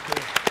incredible. Thank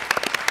you.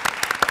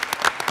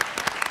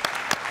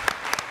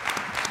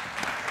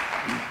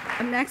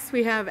 And next,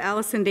 we have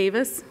Allison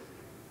Davis.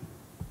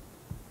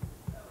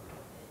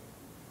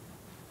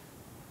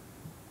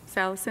 Is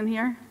Allison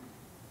here?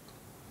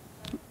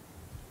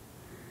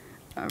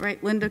 All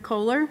right, Linda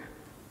Kohler.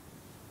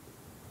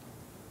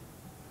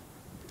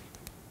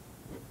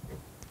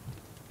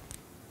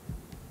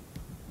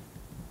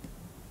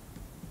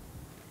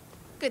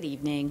 Good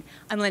evening.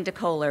 I'm Linda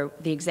Kohler,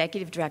 the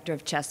Executive Director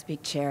of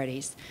Chesapeake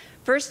Charities.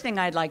 First thing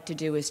I'd like to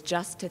do is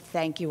just to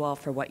thank you all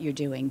for what you're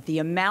doing. The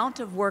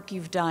amount of work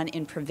you've done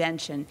in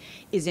prevention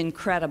is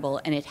incredible,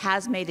 and it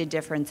has made a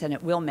difference, and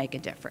it will make a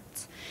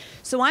difference.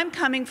 So I'm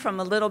coming from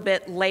a little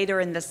bit later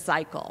in the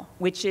cycle,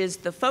 which is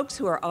the folks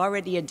who are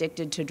already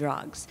addicted to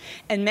drugs.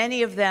 And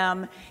many of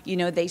them, you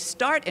know, they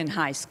start in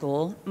high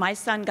school. My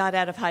son got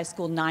out of high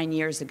school 9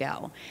 years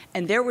ago,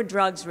 and there were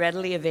drugs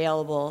readily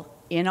available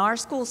in our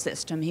school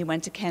system. He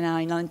went to Kent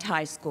Island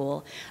High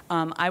School.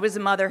 I was a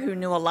mother who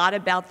knew a lot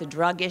about the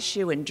drug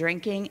issue and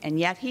drinking, and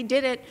yet he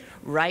did it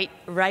right,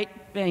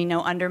 you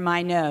know, under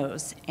my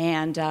nose.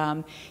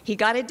 And he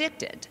got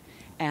addicted.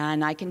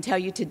 And I can tell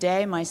you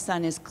today, my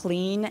son is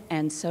clean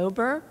and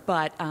sober,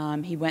 but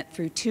he went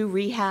through 2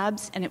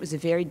 rehabs, and it was a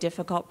very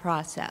difficult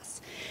process.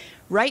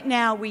 Right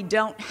now, we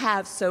don't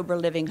have sober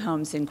living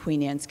homes in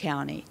Queen Anne's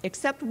County,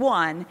 except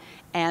one,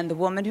 and the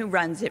woman who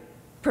runs it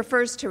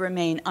prefers to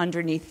remain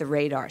underneath the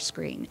radar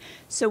screen.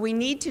 So we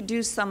need to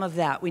do some of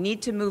that. We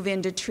need to move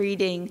into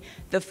treating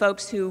the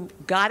folks who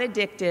got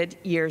addicted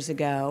years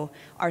ago,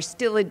 are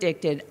still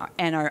addicted,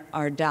 and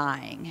are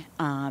dying.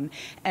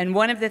 And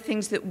one of the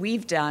things that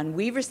we've done,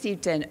 we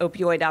received an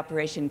Opioid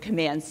Operation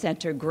Command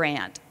Center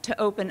grant to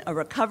open a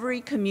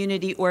recovery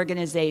community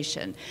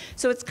organization.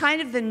 So it's kind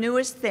of the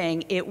newest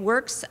thing. It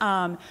works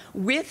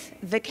with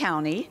the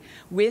county,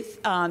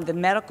 with the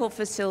medical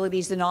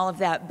facilities and all of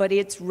that, but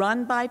it's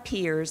run by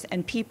peers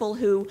and people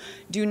who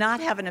do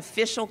not have an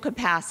official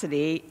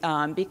capacity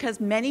because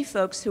many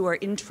folks who are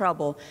in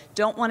trouble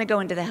don't want to go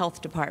into the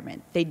health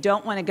department. They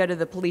don't want to go to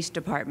the police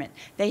department.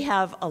 They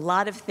have a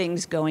lot of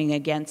things going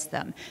against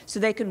them. So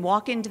they can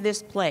walk into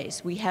this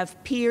place. We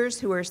have peers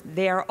who are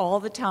there all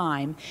the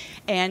time,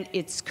 and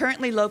it's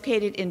currently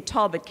located in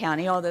Talbot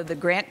County, although the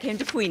grant came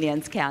to Queen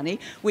Anne's County.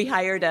 We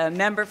hired a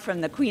member from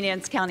the Queen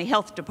Anne's County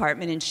Health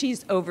Department, and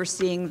she's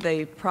overseeing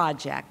the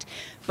project.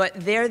 But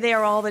they're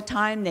there all the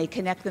time. They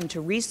connect them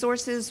to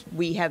resources.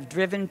 We have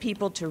driven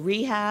people to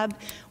rehab.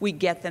 We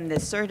get them the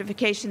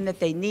certification that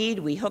they need.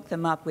 We hook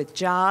them up with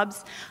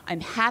jobs. I'm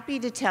happy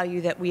to tell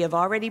you that we have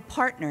already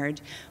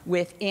partnered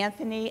with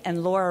Anthony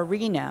and Laura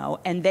Reno,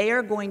 and they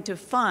are going to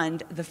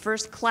fund the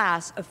first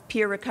class of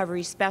peer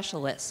recovery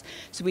specialists.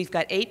 So we've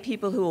got 8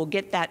 people who will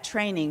get that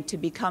training to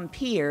become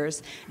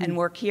peers and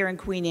work here in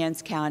Queen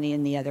Anne's County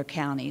and the other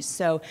counties.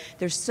 So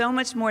there's so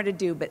much more to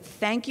do, but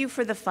thank you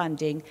for the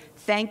funding.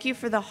 Thank you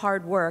for the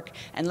hard work,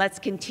 and let's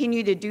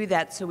continue to do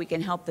that so we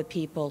can help the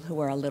people who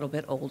are a little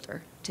bit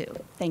older, too.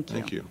 Thank you.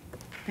 Thank you.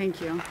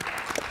 Thank you.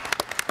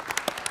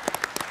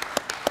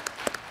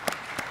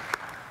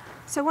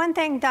 So one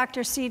thing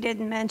Dr. C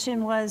didn't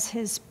mention was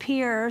his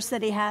peers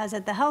that he has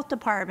at the health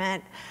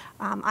department.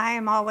 I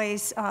am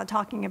always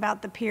talking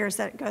about the peers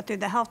that go through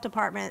the health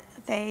department.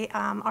 They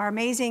are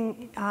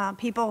amazing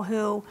people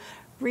who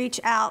reach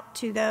out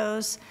to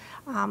those.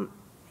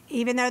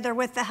 Even though they're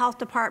with the health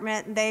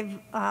department, they've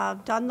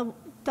done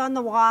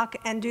the walk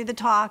and do the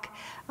talk,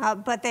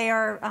 but they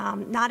are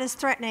not as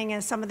threatening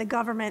as some of the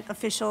government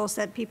officials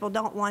that people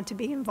don't want to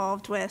be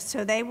involved with.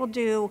 So they will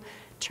do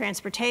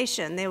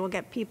transportation. They will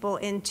get people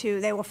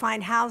into, they will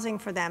find housing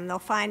for them. They'll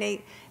find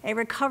a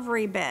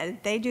recovery bed.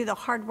 They do the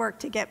hard work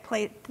to get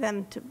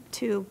them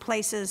to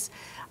places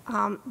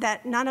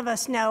that none of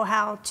us know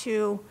how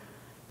to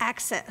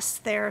access.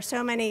 There are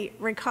so many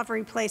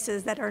recovery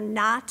places that are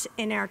not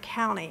in our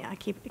county. I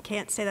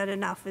can't say that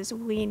enough, is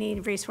we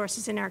need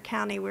resources in our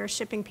county. We're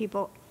shipping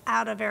people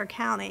out of our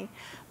county.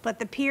 But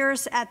the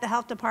peers at the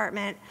health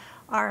department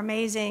are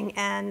amazing,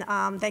 and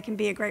they can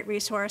be a great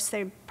resource.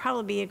 They'd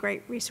probably be a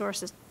great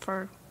resource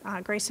for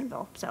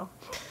Graysonville. So.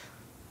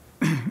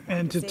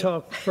 And to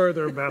talk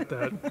further about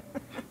that,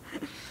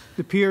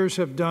 the peers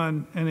have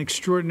done an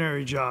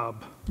extraordinary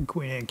job in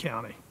Queen Anne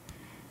County.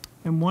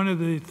 And one of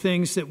the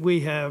things that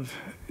we have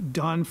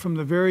done from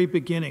the very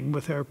beginning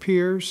with our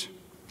peers,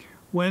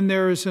 when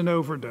there is an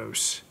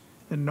overdose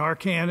and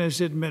Narcan is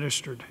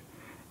administered,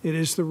 it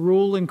is the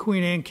rule in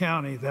Queen Anne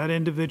County that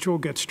individual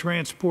gets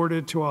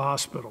transported to a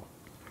hospital.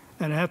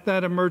 And at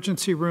that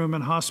emergency room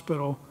and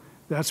hospital,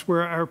 that's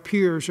where our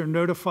peers are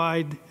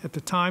notified at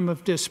the time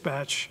of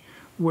dispatch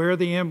where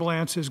the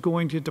ambulance is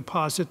going to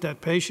deposit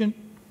that patient,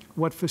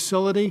 what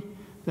facility.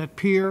 That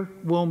peer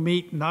will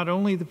meet not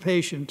only the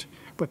patient,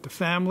 but the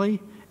family,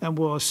 and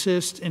will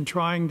assist in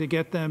trying to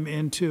get them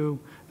into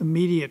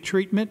immediate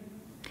treatment,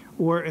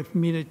 or if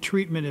immediate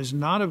treatment is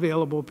not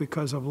available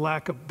because of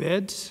lack of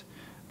beds,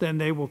 then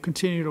they will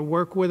continue to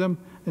work with them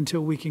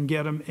until we can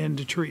get them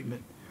into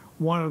treatment.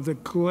 One of the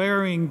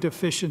glaring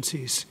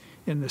deficiencies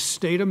in the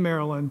state of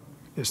Maryland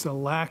is the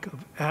lack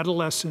of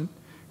adolescent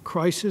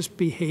crisis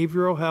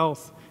behavioral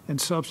health and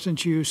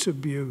substance use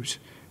abuse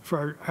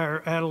for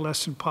our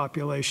adolescent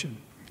population.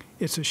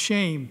 It's a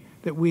shame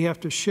that we have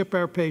to ship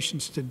our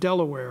patients to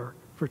Delaware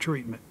for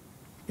treatment.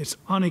 It's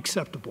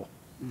unacceptable.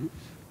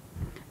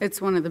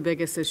 It's one of the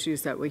biggest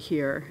issues that we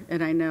hear,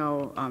 and I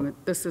know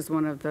this is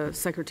one of the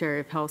Secretary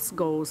of Health's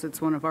goals.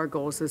 It's one of our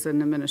goals as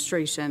an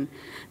administration,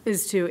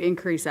 is to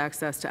increase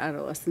access to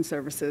adolescent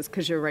services,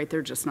 because you're right,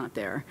 they're just not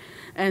there.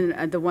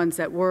 And the ones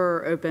that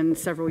were open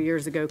several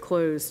years ago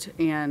closed,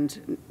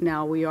 and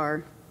now we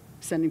are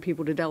sending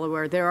people to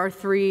Delaware. There are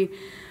 3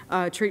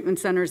 treatment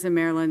centers in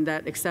Maryland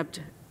that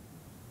accept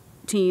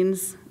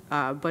teens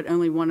but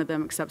only one of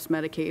them accepts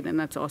Medicaid, and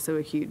that's also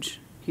a huge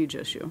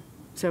issue.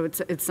 So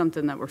it's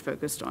something that we're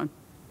focused on.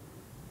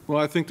 Well,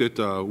 I think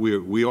that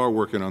we are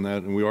working on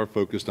that, and we are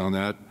focused on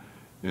that.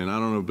 And I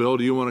don't know, Bill,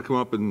 do you want to come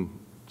up and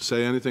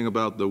say anything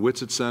about the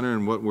Whitsett Center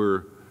and what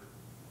we're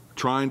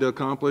trying to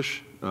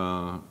accomplish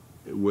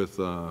with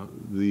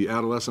the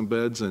adolescent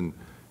beds and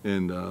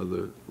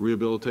the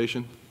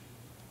rehabilitation?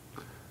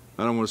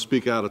 I don't want to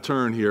speak out of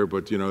turn here,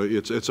 but you know,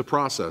 it's a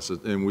process,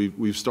 and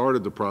we've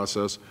started the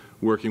process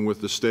working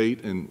with the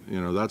state, and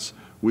you know,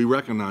 we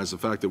recognize the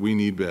fact that we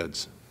need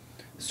beds.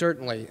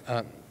 Certainly.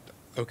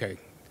 Okay.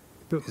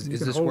 Is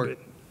this working?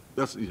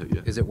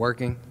 Yeah. Is it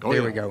working? Oh,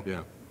 there yeah. we go.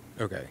 Yeah.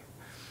 Okay.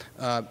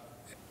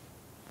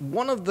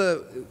 One of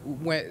the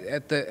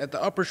at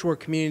the Upper Shore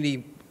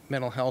Community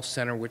Mental Health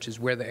Center, which is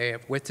where the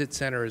AF Whitsett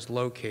Center is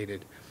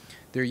located,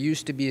 there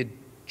used to be a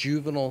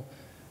juvenile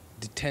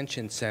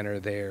detention center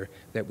there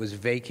that was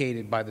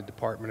vacated by the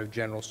Department of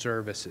General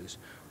Services.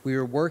 We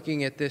were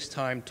working at this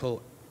time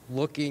to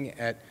looking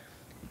at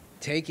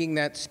taking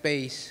that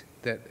space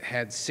that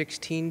had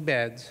 16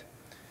 beds,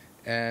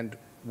 and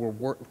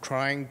we're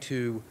trying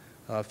to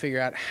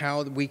figure out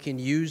how we can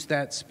use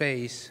that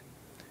space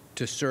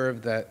to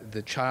serve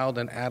the child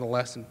and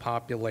adolescent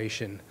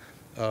population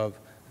of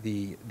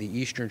the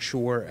Eastern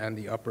Shore and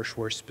the Upper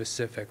Shore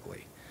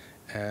specifically.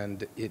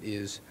 And it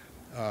is,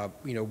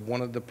 you know,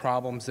 one of the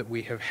problems that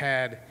we have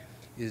had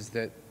is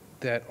that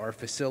our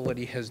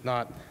facility has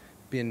not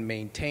been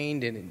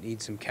maintained, and it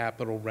needs some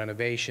capital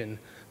renovation.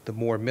 The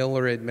Moore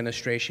Miller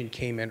administration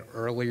came in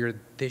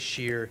earlier this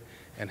year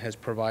and has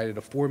provided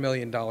a $4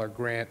 million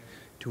grant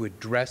to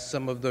address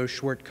some of those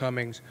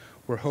shortcomings.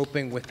 We're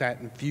hoping with that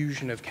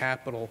infusion of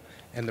capital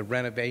and the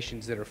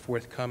renovations that are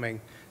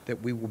forthcoming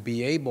that we will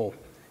be able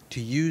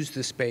to use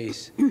the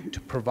space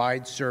to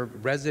provide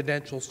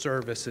residential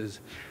services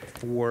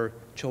for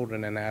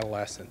children and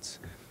adolescents.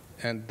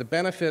 And the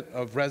benefit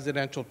of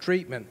residential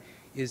treatment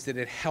is that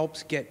it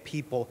helps get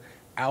people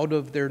out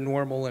of their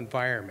normal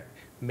environment.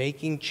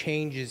 Making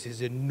changes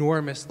is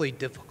enormously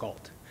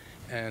difficult,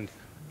 and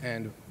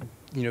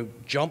you know,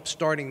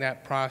 jump-starting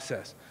that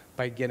process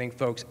by getting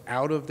folks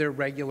out of their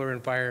regular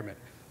environment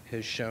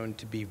has shown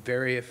to be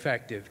very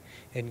effective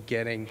in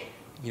getting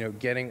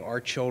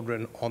our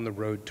children on the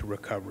road to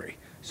recovery.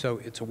 So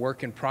it's a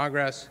work in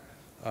progress,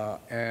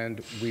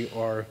 and we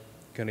are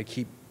going to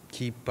keep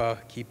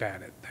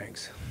at it.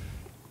 Thanks.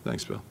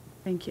 Thanks, Bill.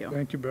 Thank you.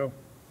 Thank you, Bill.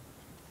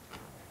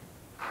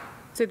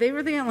 So they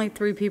were the only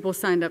 3 people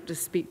signed up to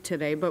speak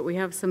today, but we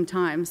have some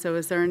time. So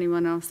is there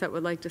anyone else that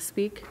would like to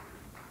speak?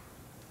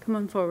 Come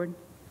on forward.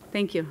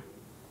 Thank you.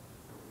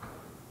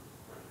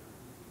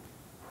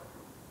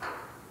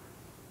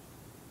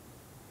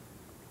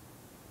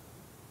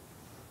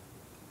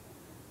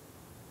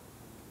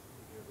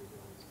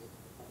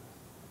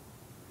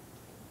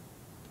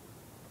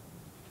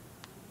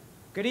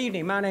 Good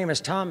evening. My name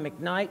is Tom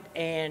McKnight,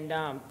 and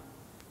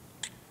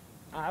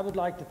I would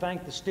like to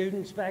thank the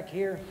students back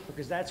here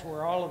because that's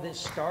where all of this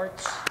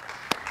starts.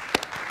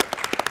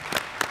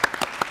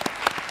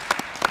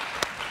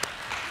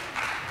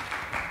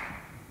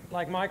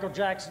 Like Michael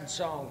Jackson's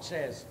song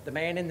says, the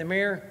man in the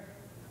mirror,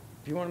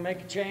 if you want to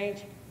make a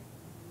change,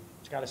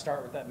 it's got to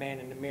start with that man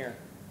in the mirror.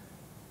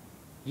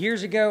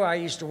 Years ago, I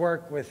used to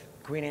work with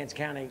Queen Anne's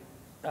County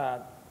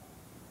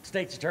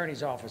State's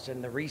Attorney's Office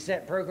in the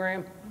Reset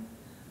program.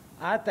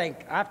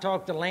 I've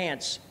talked to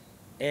Lance,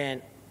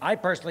 and I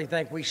personally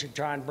think we should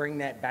try and bring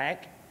that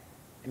back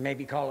and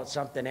maybe call it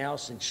something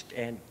else.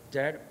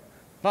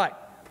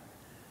 But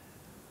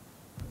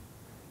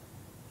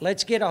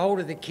let's get a hold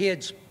of the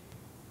kids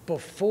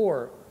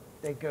before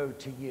they go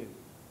to you,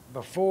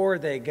 before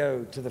they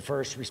go to the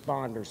first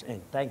responders,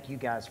 and thank you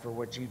guys for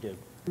what you do.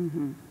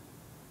 Mm-hmm.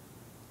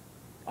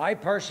 I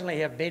personally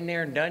have been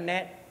there and done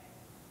that,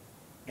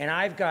 and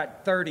I've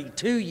got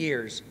 32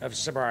 years of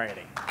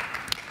sobriety.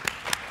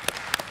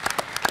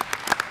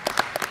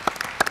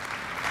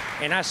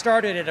 And I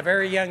started at a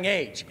very young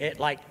age, at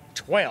like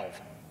 12.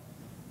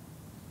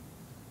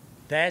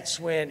 That's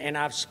when, and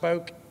I've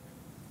spoke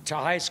to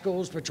high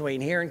schools between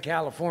here and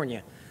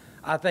California.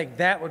 I think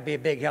that would be a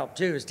big help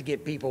too, is to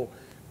get people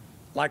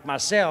like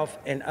myself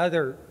and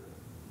other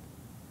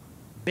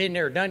been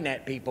there, done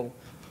that people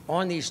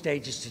on these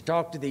stages to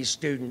talk to these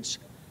students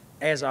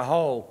as a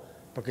whole,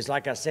 because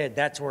like I said,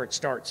 that's where it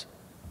starts.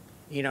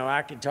 You know,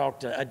 I can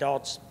talk to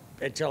adults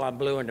until I'm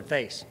blue in the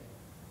face.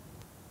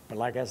 But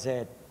like I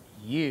said,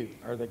 you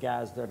are the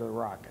guys that are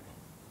rocking.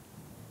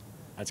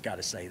 I just got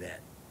to say that.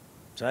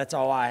 So that's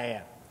all I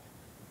have.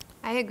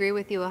 I agree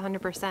with you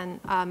 100%.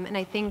 And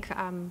I think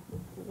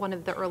one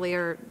of the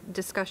earlier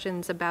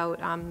discussions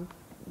about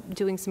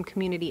doing some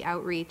community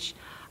outreach,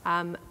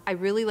 I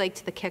really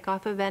liked the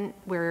kickoff event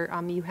where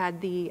you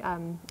had the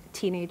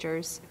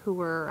teenagers who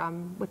were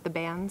with the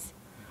bands.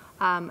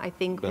 I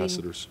think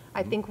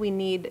we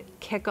need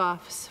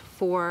kickoffs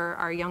for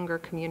our younger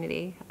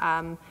community.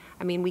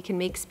 I mean, we can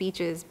make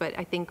speeches, but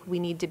I think we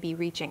need to be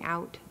reaching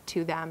out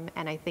to them,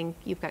 and I think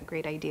you've got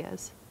great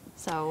ideas.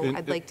 So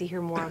I'd like to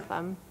hear more of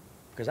them.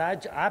 Because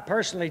I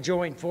personally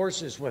joined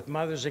forces with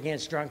Mothers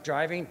Against Drunk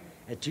Driving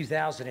in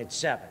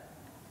 2007.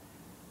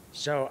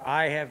 So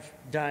I have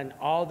done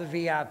all the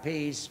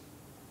VIPs,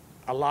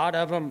 a lot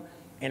of them,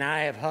 and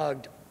I have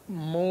hugged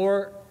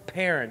more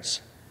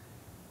parents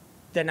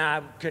than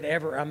I could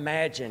ever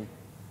imagine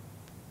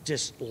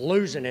just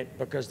losing it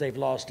because they've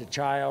lost a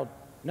child.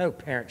 No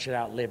parent should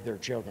outlive their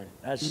children.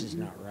 That's just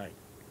not right.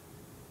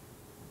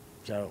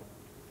 So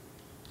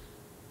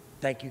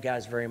thank you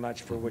guys very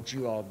much for what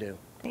you all do.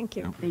 Thank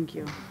you. Thank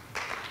you.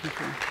 Thank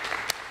you.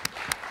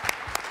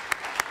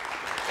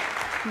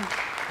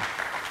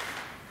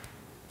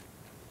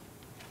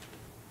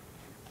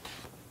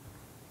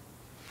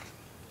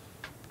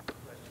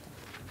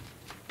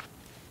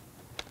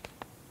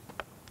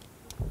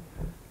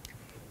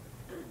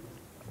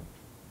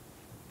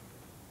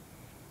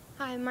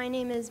 Hi, my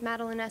name is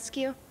Madeline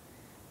Eskew.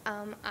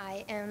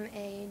 I am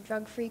a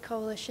Drug-Free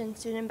Coalition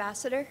student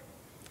ambassador.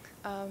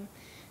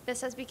 This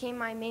has become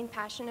my main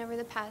passion over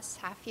the past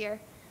half year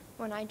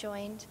when I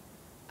joined.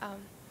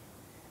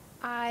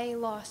 I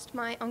lost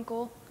my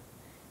uncle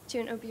to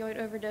an opioid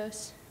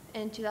overdose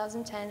in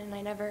 2010, and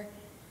I never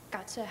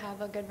got to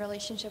have a good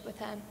relationship with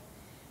him.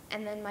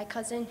 And then my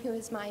cousin, who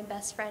is my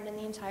best friend in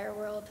the entire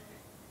world,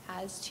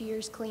 has 2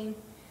 years clean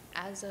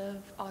as of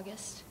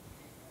August.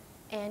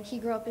 And he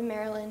grew up in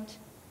Maryland,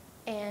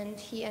 and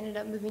he ended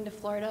up moving to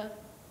Florida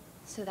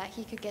so that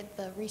he could get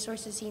the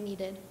resources he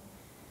needed.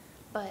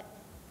 But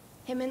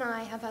him and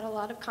I have had a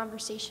lot of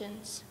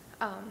conversations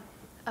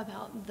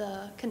about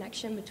the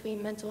connection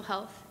between mental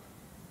health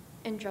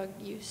and drug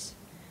use.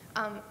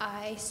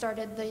 I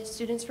started the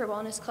Students for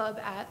Wellness Club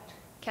at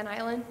Kent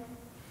Island.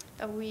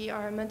 We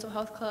are a mental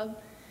health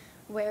club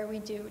where we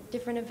do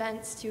different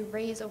events to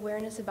raise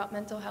awareness about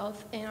mental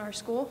health in our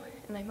school,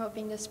 and I'm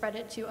hoping to spread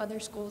it to other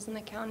schools in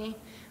the county,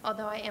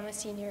 although I am a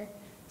senior,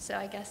 so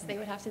I guess they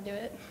would have to do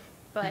it.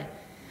 But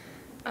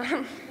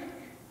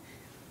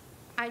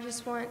I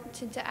just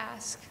wanted to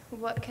ask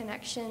what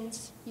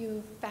connections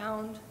you've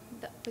found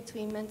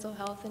between mental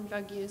health and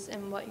drug use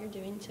and what you're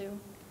doing to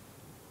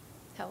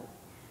help.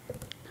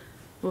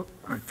 Well,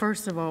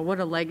 first of all, what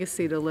a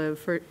legacy to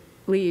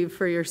leave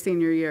for your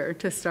senior year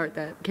to start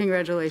that.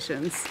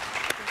 Congratulations.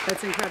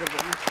 That's incredible.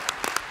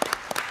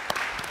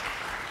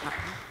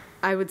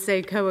 I would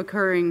say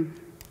co-occurring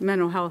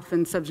mental health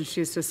and substance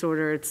use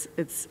disorder,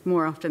 it's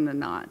more often than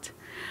not.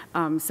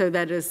 So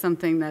that is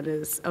something that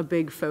is a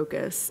big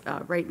focus.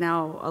 Right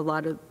now, a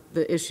lot of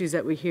the issues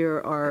that we hear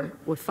are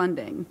with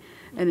funding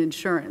and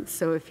insurance.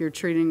 So if you're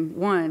treating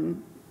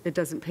one, it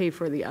doesn't pay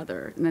for the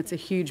other. And that's a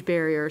huge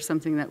barrier,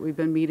 something that we've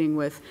been meeting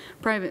with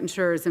private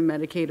insurers and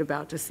Medicaid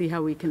about to see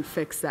how we can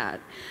fix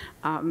that.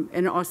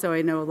 And also,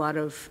 I know a lot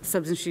of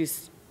substance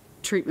use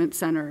treatment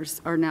centers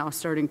are now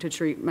starting to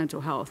treat mental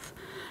health.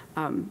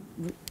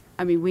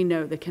 I mean, we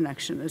know the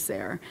connection is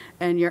there.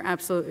 And you're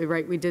absolutely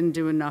right, we didn't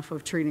do enough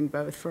of treating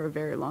both for a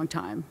very long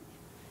time.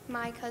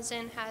 My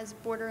cousin has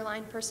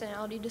borderline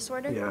personality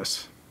disorder.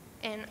 Yes.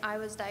 And I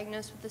was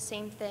diagnosed with the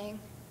same thing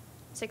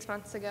 6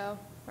 months ago,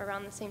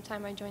 around the same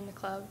time I joined the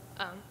club.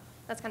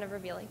 That's kind of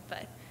revealing,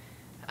 but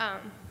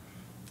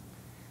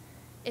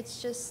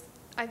it's just,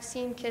 I've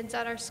seen kids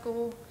at our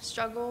school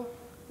struggle,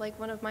 like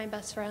one of my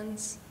best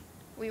friends.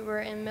 We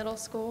were in middle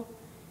school,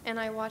 and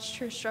I watched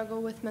her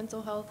struggle with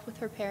mental health with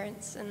her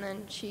parents, and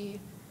then she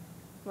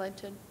led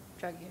to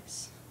drug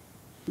use.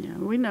 Yeah,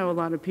 we know a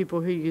lot of people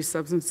who use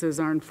substances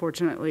are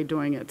unfortunately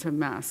doing it to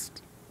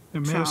mask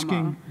They're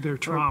masking their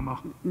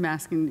trauma.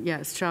 Masking,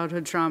 yes,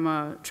 childhood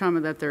trauma, trauma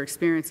that they're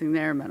experiencing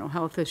there, mental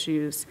health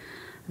issues.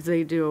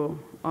 They do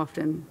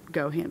often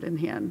go hand in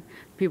hand.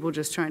 People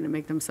just trying to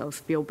make themselves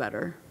feel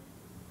better.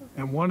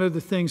 And one of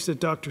the things that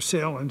Dr.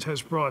 Salins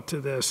has brought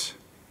to this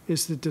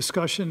is the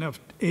discussion of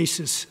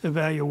ACEs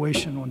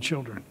evaluation on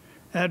children,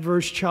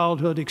 adverse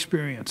childhood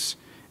experience.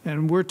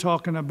 And we're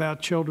talking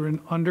about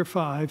children under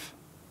 5.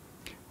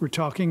 We're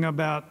talking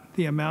about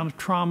the amount of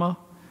trauma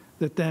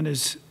that then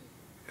is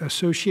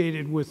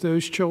associated with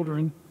those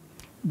children.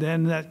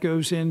 Then that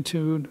goes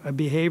into a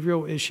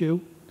behavioral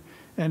issue.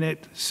 And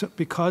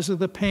because of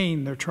the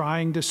pain they're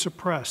trying to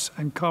suppress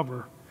and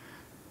cover,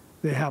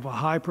 they have a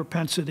high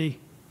propensity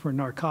for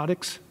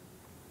narcotics,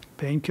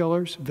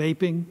 painkillers,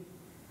 vaping,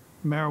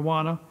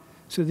 marijuana.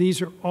 So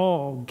these are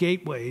all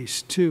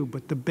gateways too,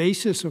 but the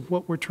basis of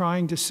what we're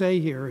trying to say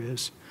here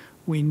is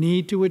we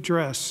need to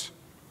address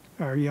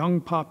our young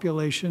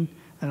population,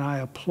 and I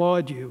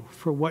applaud you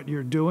for what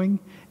you're doing.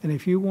 And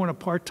if you want a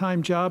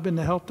part-time job in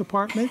the health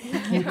department,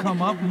 you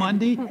come up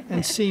Monday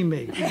and see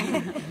me.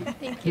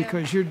 Thank you.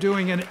 Because you're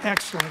doing an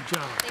excellent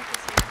job. Thank you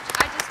so much.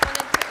 I just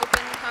wanted to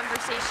open the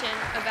conversation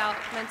about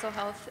mental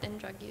health and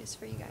drug use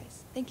for you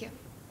guys. Thank you.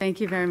 Thank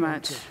you very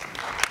much.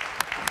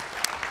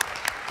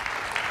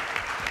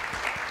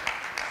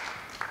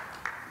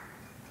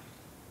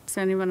 Is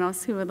there anyone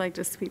else who would like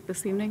to speak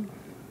this evening?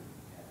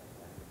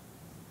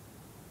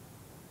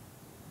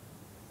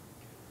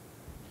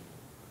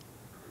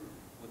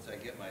 Once I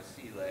get my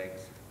sea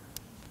legs,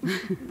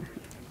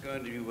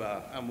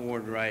 I'm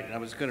Warren Wright, and I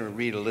was going to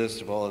read a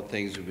list of all the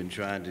things we've been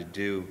trying to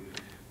do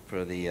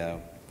for the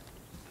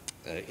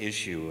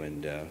issue,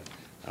 and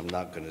I'm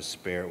not going to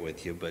spare it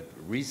with you, but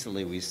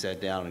recently we sat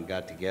down and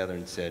got together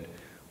and said,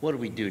 what do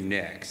we do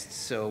next?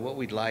 So what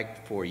we'd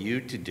like for you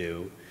to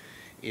do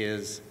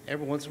is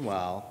every once in a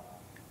while,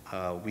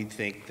 we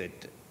think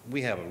that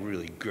we have a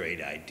really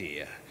great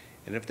idea.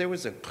 And if there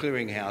was a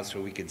clearinghouse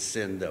where we could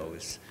send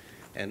those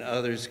and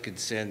others could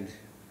send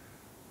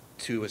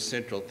to a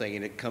central thing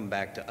and it come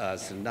back to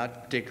us, and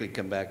not particularly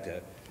come back to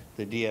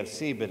the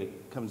DFC, but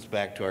it comes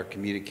back to our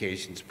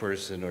communications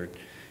person or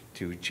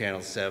to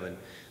Channel 7,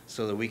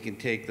 so that we can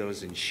take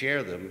those and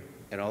share them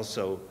and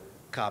also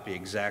copy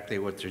exactly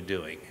what they're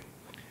doing.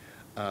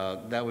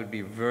 That would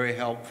be very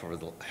helpful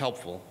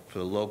for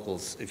the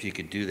locals if you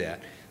could do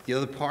that. The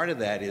other part of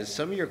that is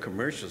some of your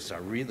commercials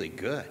are really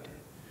good.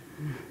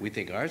 We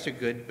think ours are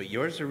good, but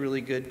yours are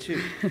really good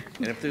too.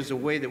 And if there's a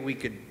way that we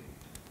could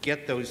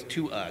get those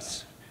to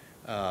us,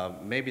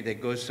 maybe they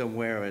go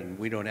somewhere and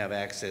we don't have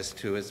access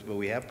to it, but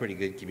we have pretty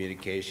good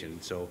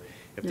communication. So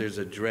if there's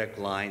a direct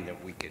line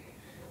that we could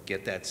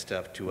get that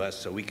stuff to us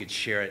so we could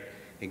share it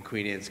in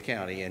Queen Anne's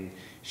County and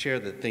share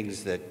the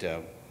things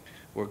that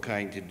we're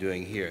kind of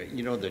doing here.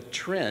 You know, the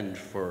trend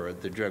for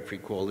the Drug-Free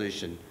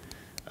Coalition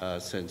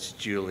since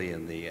Julie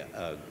and the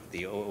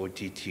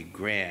OOTT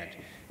grant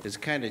has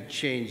kind of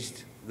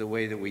changed the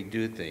way that we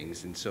do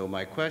things. And so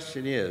my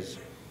question is,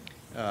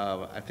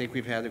 I think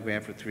we've had the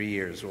grant for 3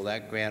 years. Will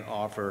that grant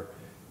offer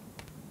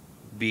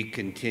be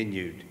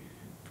continued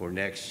for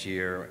next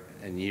year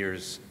and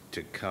years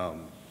to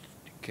come,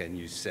 can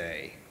you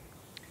say?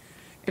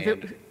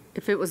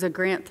 If it was a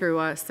grant through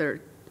us, they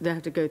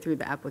have to go through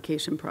the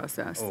application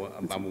process. Oh,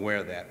 I'm aware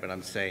of that, but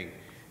I'm saying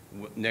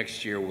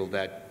next year, will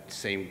that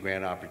same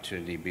grant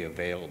opportunity be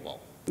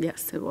available?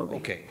 Yes, it will be.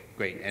 Okay,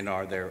 great. And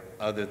are there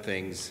other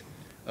things,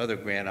 other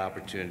grant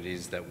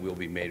opportunities that we'll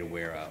be made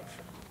aware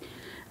of?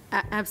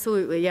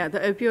 Absolutely, yeah. The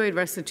Opioid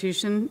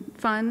Restitution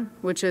Fund,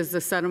 which is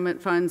the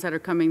settlement funds that are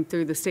coming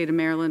through the state of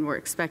Maryland, we're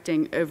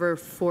expecting over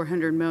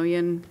 $400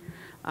 million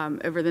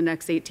over the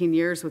next 18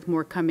 years, with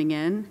more coming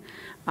in.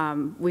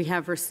 We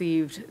have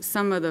received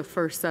some of the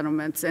first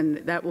settlements, and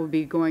that will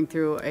be going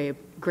through a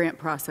grant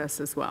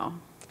process as well.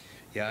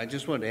 Yeah, I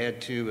just want to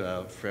add too,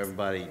 for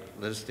everybody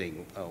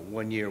listening,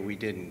 1 year we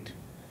didn't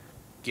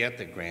get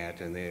the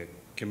grant, and the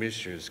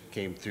commissioners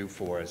came through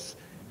for us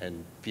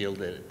and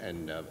fielded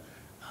and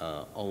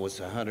almost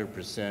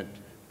 100%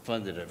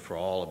 funded it for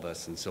all of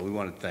us, and so we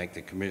want to thank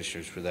the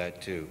commissioners for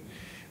that too.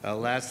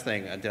 Last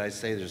thing, did I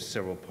say there's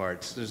several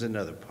parts? There's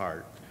another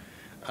part.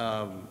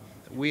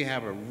 We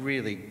have a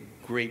really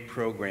great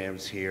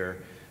programs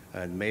here,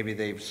 and maybe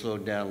they've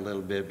slowed down a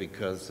little bit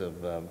because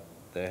of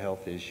the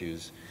health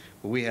issues.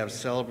 But we have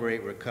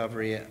Celebrate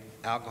Recovery,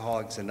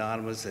 Alcoholics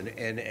Anonymous, and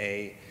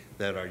NA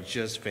that are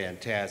just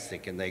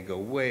fantastic, and they go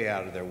way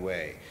out of their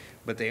way.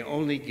 But they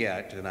only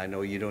get, and I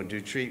know you don't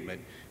do treatment,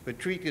 but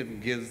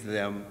treatment gives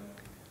them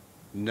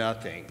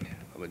nothing.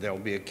 There will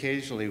be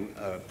occasionally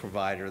a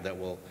provider that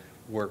will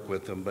work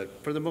with them,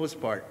 but for the most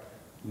part,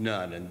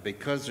 none. And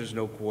because there's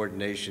no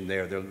coordination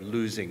there, they're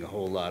losing a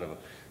whole lot of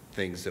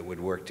things that would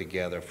work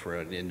together for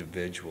an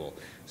individual.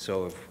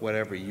 So if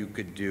whatever you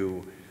could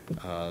do,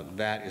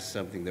 that is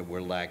something that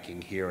we're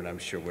lacking here, and I'm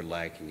sure we're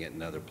lacking it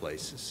in other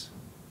places.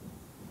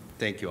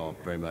 Thank you all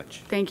very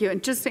much. Thank you.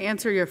 And just to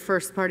answer your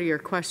first part of your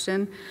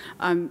question,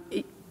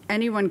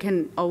 anyone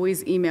can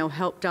always email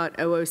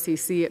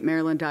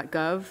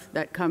help.oocc@maryland.gov.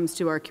 That comes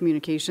to our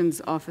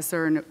communications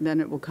officer, and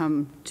then it will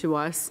come to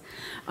us.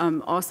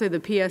 Also, the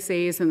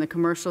PSAs and the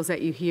commercials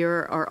that you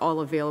hear are all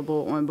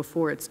available on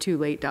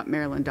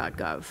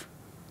beforeitstoolate.maryland.gov.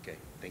 Okay,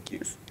 thank you.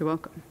 Yes, you're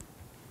welcome.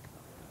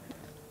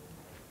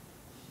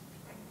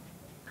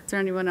 Is there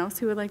anyone else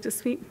who would like to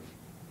speak?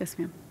 Yes,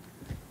 ma'am.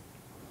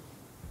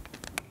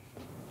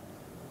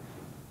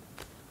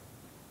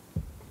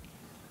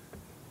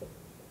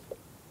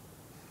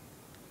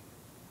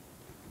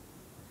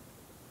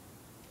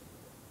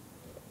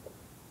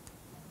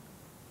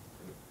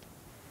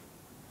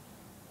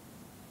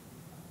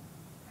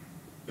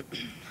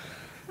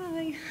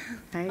 Hi.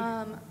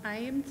 Hi. I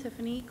am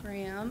Tiffany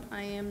Graham.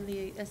 I am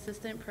the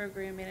Assistant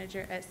Program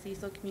Manager at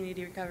Cecil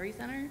Community Recovery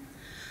Center.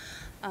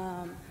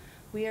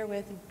 We are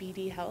with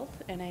BD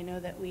Health, and I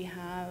know that we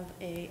have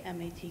a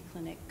MAT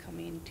clinic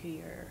coming to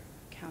your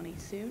county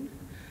soon.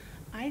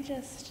 I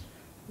just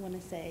want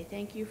to say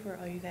thank you for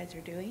all you guys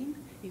are doing.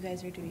 You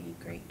guys are doing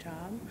a great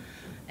job,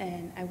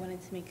 and I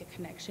wanted to make a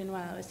connection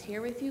while I was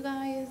here with you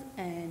guys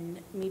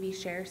and maybe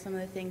share some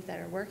of the things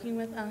that are working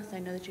with us. I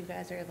know that you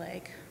guys are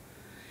like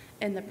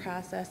in the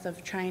process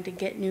of trying to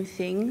get new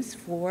things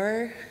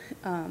for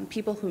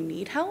people who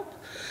need help.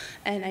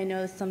 And I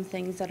know some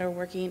things that are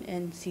working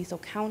in Cecil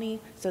County,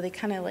 so they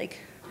kind of like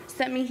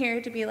sent me here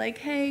to be like,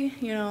 hey,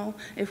 you know,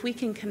 if we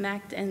can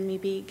connect and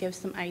maybe give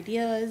some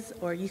ideas,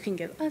 or you can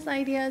give us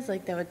ideas,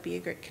 like that would be a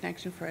great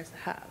connection for us to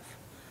have.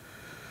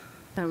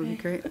 That would be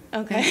great.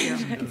 Okay.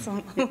 Thank you.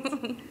 So,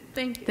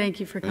 thank you. Thank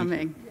you for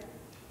coming.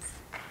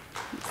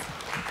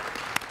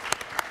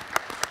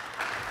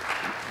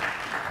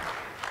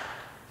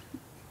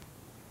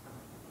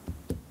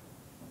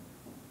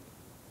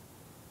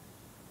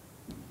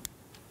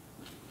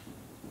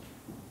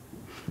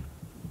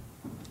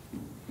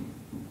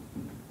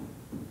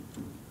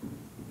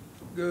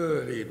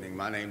 Good evening.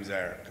 My name's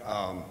Eric.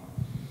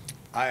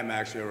 I am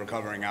actually a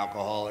recovering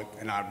alcoholic,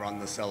 and I run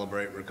the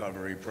Celebrate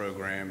Recovery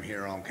program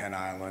here on Kent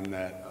Island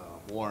that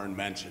Warren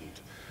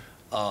mentioned.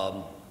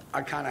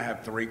 I kind of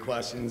have three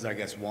questions. I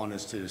guess one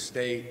is to the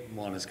state,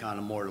 one is kind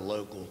of more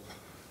local.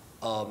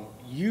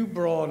 You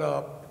brought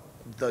up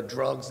the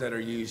drugs that are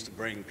used to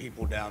bring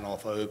people down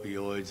off of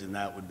opioids, and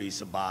that would be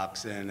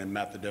Suboxone and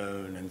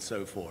methadone and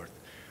so forth.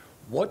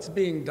 What's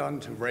being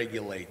done to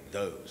regulate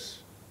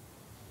those?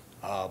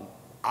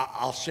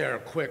 I'll share a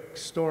quick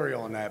story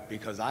on that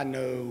because I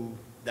know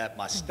that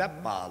my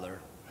stepfather,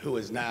 who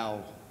is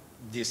now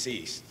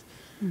deceased,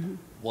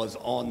 was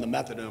on the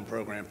methadone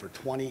program for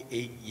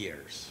 28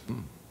 years.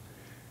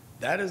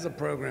 That is a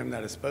program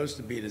that is supposed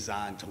to be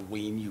designed to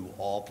wean you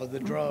off of the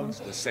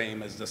drugs, the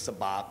same as the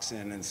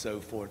Suboxone and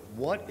so forth.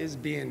 What is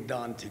being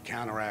done to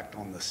counteract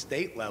on the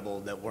state level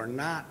that we're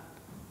not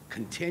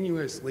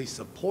continuously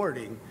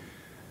supporting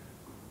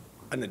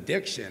an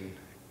addiction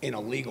in a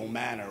legal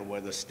manner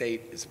where the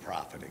state is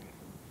profiting?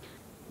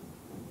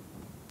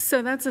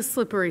 So that's a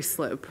slippery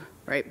slope,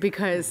 right?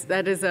 Because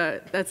that's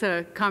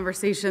a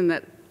conversation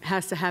that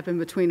has to happen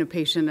between a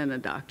patient and a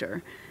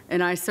doctor.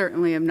 And I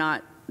certainly am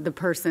not the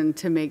person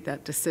to make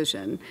that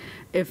decision.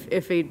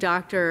 If a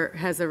doctor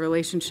has a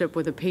relationship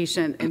with a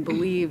patient and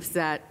believes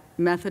that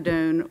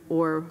methadone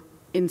or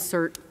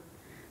insert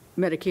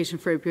medication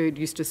for opioid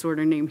use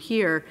disorder name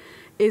here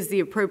is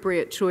the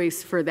appropriate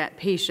choice for that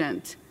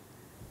patient,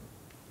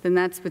 then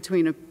that's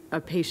between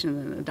a patient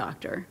and a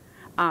doctor.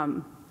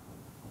 I'm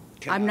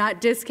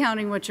not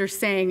discounting what you're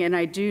saying, and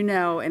I do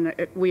know, and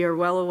we are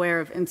well aware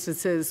of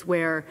instances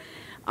where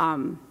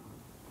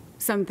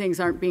some things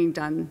aren't being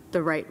done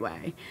the right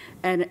way.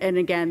 And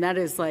again, that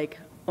is like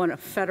on a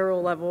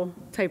federal level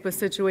type of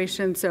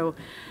situation. So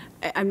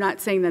I'm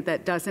not saying that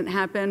that doesn't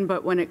happen,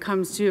 but when it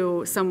comes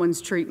to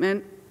someone's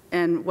treatment,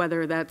 and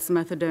whether that's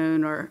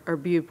methadone or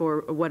bup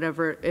or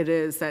whatever it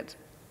is, that,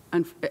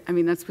 I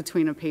mean, that's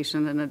between a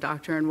patient and a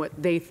doctor and what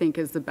they think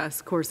is the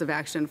best course of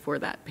action for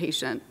that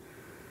patient.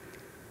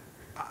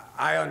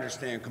 I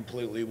understand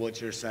completely what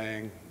you're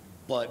saying.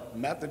 But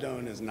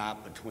methadone is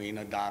not between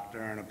a doctor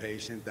and a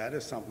patient. That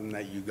is something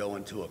that you go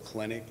into a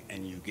clinic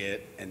and you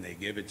get, and they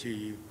give it to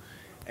you,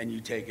 and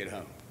you take it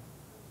home.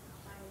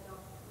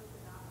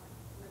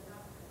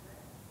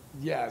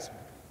 Yes,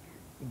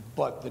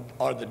 but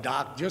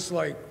just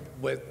like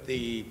with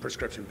the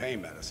prescription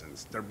pain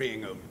medicines, they're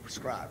being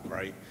overprescribed,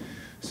 right?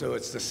 So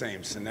it's the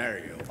same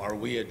scenario. Are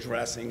we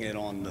addressing it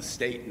on the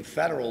state and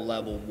federal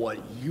level, what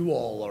you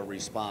all are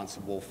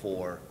responsible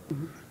for,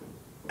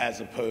 as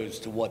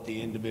opposed to what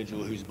the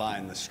individual who's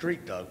buying the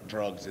street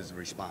drugs is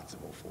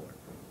responsible for?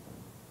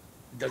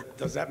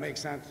 Does that make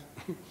sense?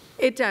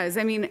 It does.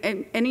 I mean,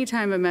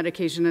 anytime a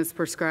medication is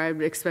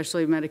prescribed,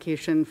 especially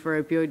medication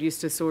for opioid use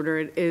disorder,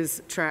 it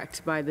is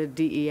tracked by the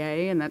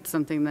DEA, and that's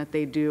something that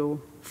they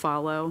do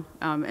follow.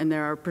 And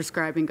there are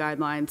prescribing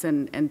guidelines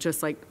and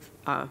just like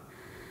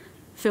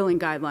filling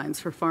guidelines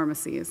for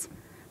pharmacies.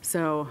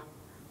 So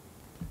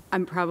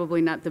I'm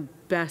probably not the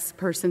best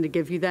person to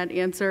give you that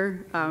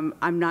answer.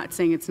 I'm not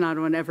saying it's not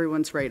on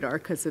everyone's radar,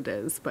 because it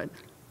is, but.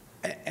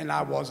 And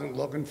I wasn't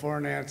looking for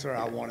an answer.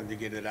 I wanted to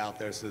get it out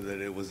there so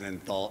that it was in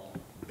thought,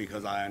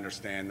 because I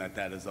understand that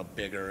that is a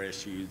bigger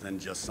issue than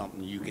just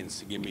something you can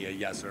give me a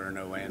yes or a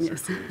no answer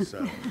to.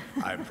 So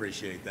I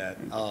appreciate that.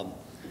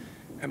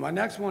 And my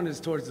next one is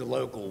towards the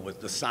local,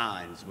 with the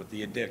signs, with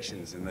the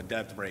addictions and the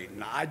death rate.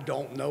 And I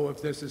don't know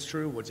if this is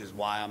true, which is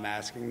why I'm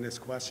asking these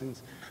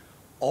questions.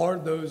 Are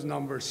those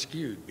numbers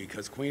skewed?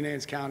 Because Queen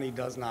Anne's County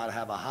does not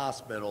have a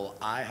hospital.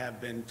 I have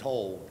been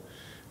told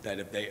that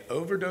if they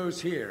overdose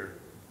here,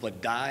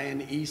 but die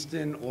in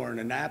Easton or in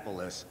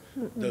Annapolis,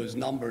 those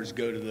numbers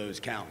go to those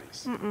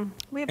counties.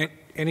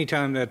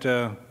 Anytime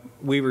that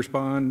we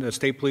respond, the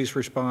state police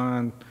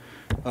respond,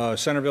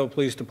 Centerville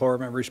Police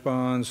Department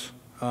responds,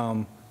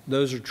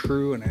 those are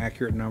true and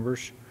accurate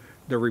numbers.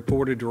 They're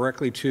reported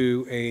directly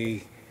to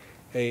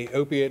a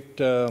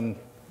opiate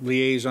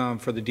liaison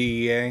for the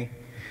DEA.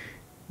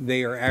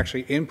 They are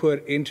actually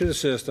input into the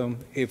system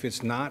if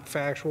it's not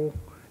factual.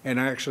 And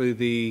actually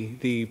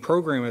the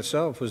program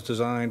itself was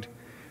designed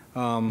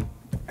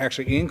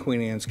actually in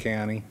Queen Anne's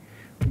County.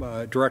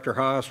 Director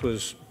Haas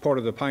was part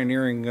of the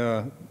pioneering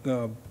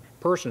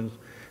person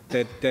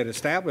that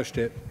established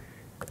it.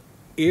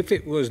 If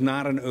it was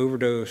not an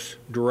overdose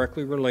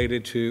directly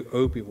related to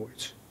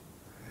opioids,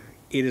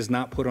 it is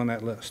not put on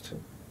that list.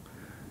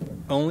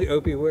 Only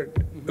opioid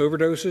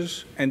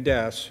overdoses and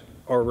deaths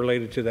are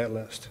related to that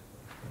list.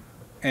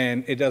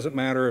 And it doesn't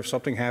matter if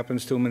something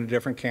happens to them in a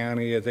different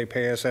county, if they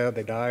pass out,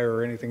 they die,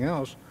 or anything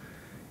else,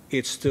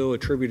 it's still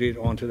attributed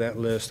onto that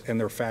list, and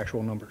they're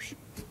factual numbers.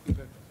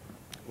 Okay.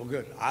 Well,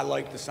 good. I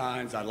like the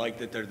signs. I like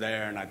that they're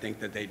there, and I think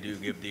that they do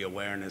give the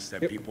awareness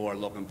that people are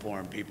looking for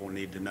and people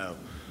need to know.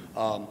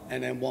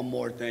 And then one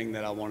more thing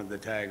that I wanted to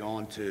tag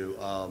on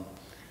to,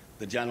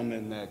 the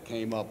gentleman that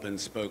came up and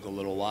spoke a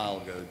little while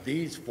ago,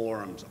 these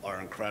forums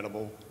are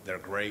incredible. They're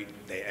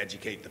great. They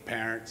educate the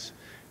parents.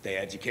 They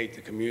educate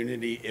the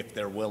community if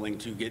they're willing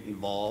to get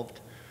involved.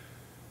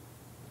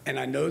 And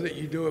I know that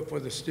you do it for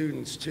the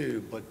students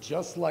too, but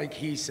just like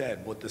he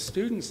said, what the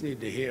students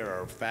need to hear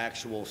are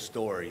factual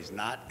stories,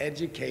 not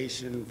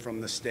education from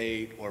the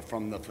state or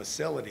from the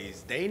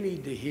facilities. They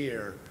need to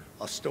hear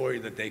a story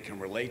that they can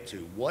relate to.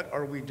 What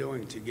are we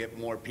doing to get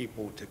more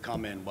people to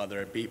come in, whether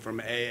it be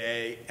from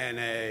AA,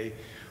 NA,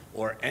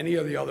 or any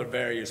of the other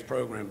various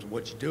programs,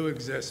 which do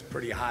exist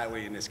pretty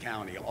highly in this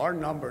county. Our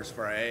numbers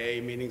for AA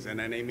meetings and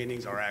NA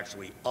meetings are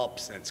actually up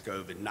since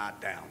COVID,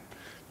 not down.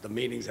 The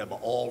meetings have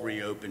all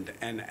reopened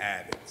and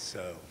added.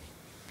 So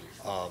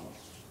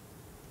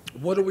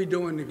what are we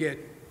doing to get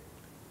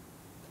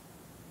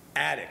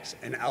addicts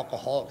and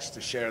alcoholics to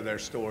share their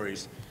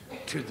stories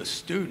to the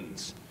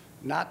students,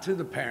 not to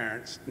the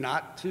parents,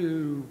 not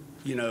to,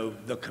 you know,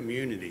 the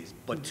communities,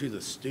 but to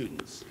the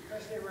students?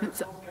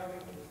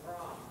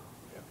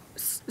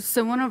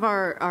 So one of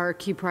our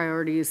key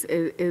priorities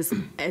is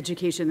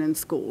education in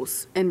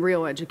schools, and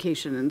real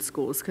education in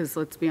schools, because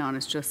let's be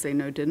honest, just say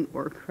no didn't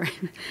work,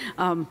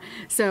 right?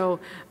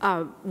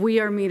 We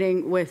are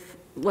meeting with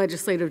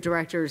legislative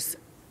directors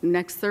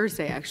next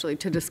Thursday, actually,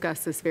 to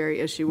discuss this very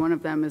issue. One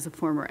of them is a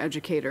former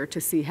educator,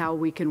 to see how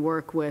we can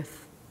work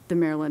with the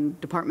Maryland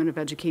Department of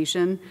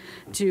Education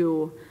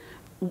to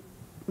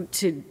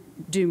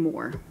do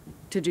more,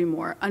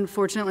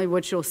 Unfortunately,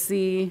 what you'll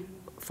see,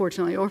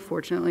 fortunately or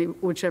fortunately,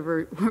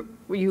 whichever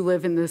you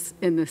live in this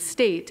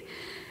state,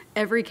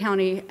 every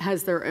county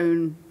has their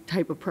own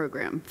type of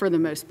program for the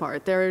most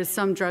part. There is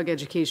some drug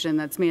education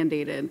that's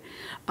mandated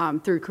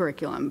through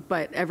curriculum,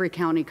 but every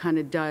county kind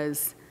of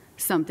does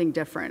something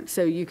different.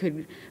 So you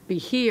could be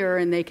here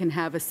and they can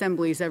have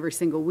assemblies every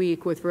single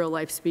week with real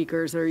life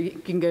speakers, or you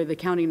can go to the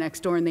county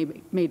next door and they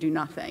may do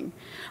nothing.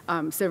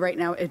 So right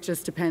now it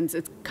just depends.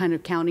 It's kind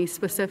of county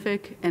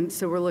specific, and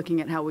so we're looking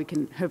at how we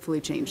can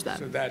hopefully change that.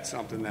 So that's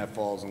something that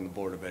falls on the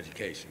Board of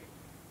Education.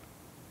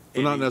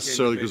 Well, not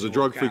necessarily, because the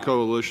Drug-Free county.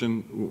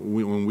 Coalition,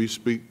 when we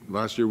speak,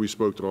 last year we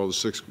spoke to all the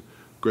 6th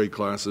grade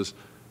classes.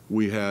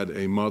 We had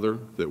a mother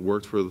that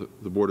worked for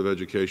the Board of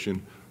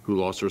Education who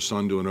lost her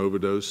son to an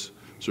overdose.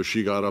 So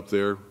she got up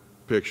there,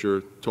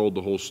 picture, told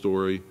the whole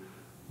story,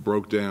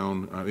 broke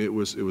down. It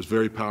was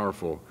very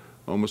powerful,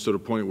 almost to the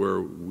point where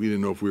we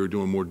didn't know if we were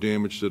doing more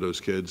damage to those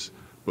kids.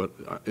 But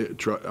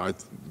I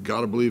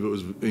got to believe it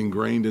was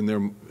ingrained in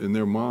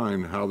their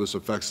mind how this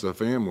affects the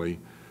family.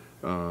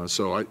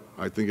 So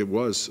I think it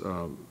was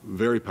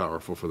very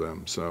powerful for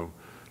them. So,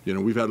 you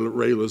know, we've had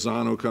Ray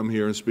Lozano come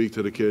here and speak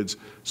to the kids.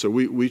 So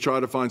we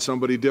try to find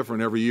somebody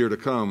different every year to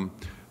come.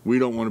 We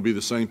don't want to be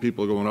the same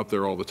people going up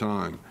there all the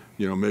time.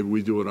 You know, maybe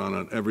we do it on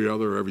an every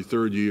other, every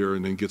third year,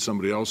 and then get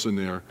somebody else in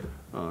there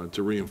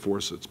to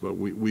reinforce it. But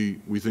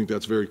we think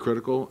that's very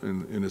critical,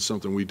 and it's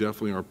something we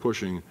definitely are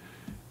pushing.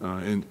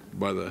 And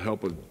by the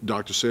help of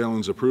Dr.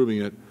 Salen's approving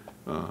it,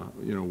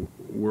 you know,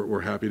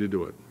 we're happy to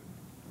do it.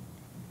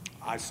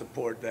 I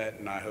support that,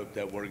 and I hope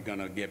that we're going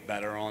to get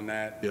better on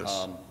that.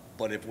 Yes.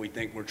 But if we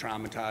think we're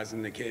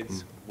traumatizing the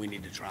kids, we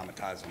need to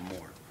traumatize them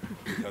more.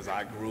 Because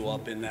I grew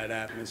up in that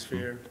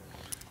atmosphere,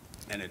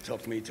 and it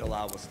took me till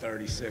I was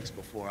 36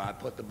 before I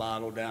put the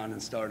bottle down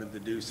and started to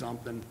do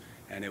something.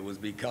 And it was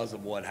because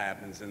of what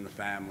happens in the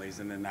families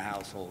and in the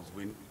households.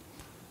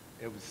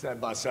 It was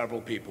said by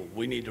several people,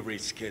 we need to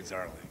reach kids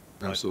early.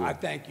 Absolutely. I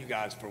thank you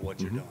guys for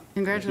what you're doing.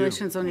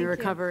 Congratulations on your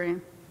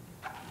recovery.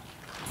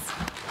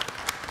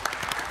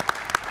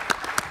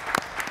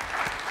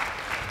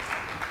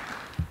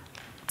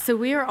 So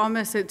we are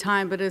almost at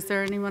time, but is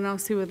there anyone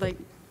else who would like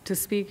to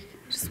speak?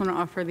 Just want to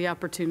offer the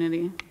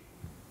opportunity.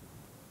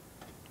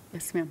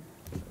 Yes, ma'am.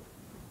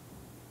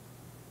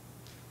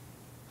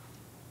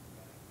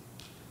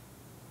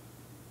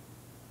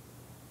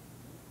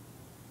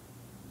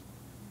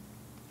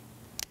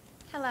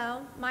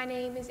 Hello, my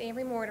name is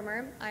Avery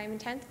Mortimer. I am in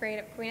 10th grade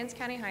at Queen Anne's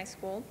County High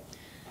School.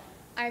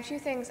 I have 2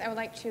 things I would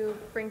like to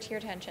bring to your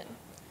attention.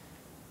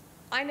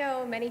 I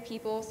know many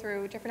people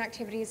through different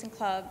activities and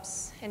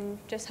clubs and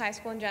just high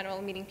school in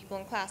general, meeting people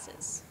in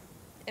classes.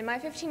 In my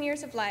 15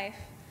 years of life,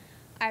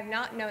 I have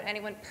not known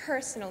anyone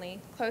personally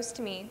close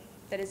to me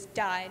that has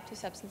died to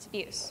substance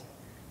abuse.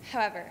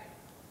 However,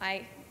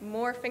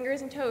 more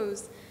fingers and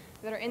toes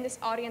that are in this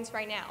audience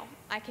right now,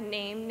 I can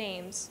name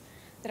names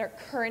that are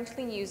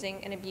currently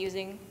using and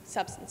abusing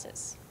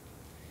substances.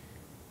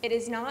 It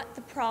is not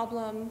the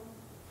problem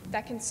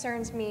that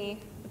concerns me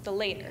with the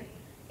later.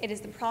 It is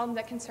the problem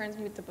that concerns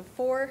me with the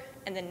before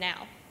and the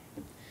now.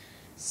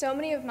 So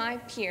many of my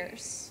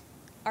peers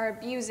are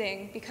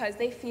abusing because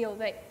they feel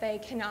that they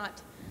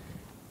cannot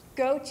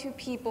go to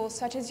people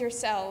such as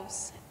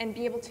yourselves and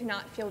be able to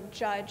not feel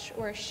judged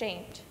or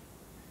ashamed.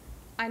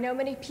 I know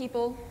many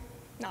people,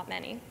 not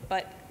many,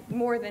 but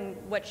more than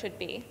what should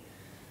be,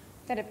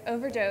 that have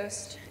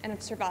overdosed and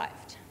have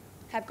survived,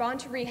 have gone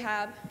to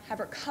rehab, have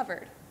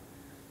recovered,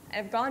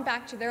 and have gone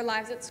back to their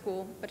lives at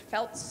school, but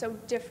felt so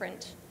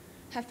different,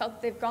 have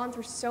felt they've gone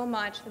through so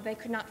much that they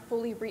could not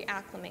fully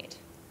reacclimate.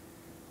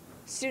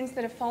 Students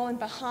that have fallen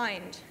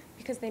behind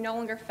because they no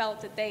longer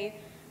felt that they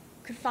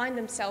could find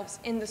themselves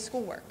in the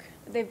schoolwork.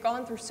 They've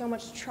gone through so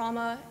much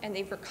trauma and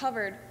they've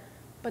recovered,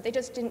 but they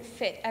just didn't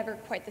fit ever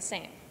quite the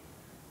same.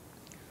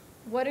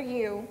 What are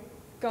you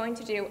going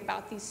to do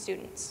about these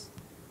students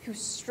who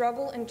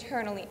struggle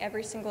internally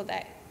every single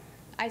day?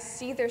 I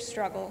see their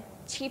struggle.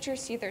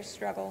 Teachers see their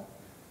struggle.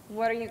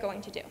 What are you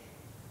going to do?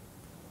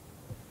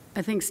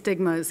 I think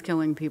stigma is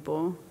killing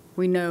people.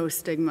 We know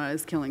stigma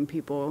is killing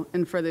people.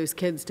 And for those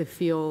kids to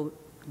feel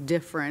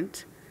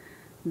different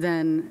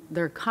than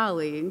their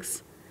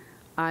colleagues,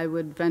 I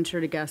would venture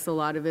to guess a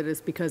lot of it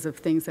is because of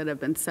things that have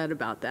been said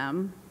about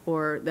them,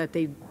 or that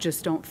they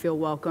just don't feel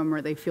welcome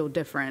or they feel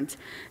different.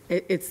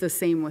 It's the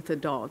same with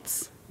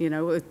adults. You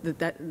know,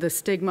 the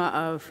stigma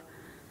of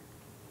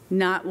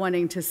not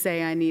wanting to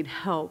say I need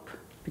help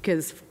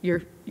because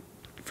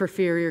for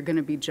fear you're going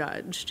to be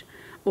judged.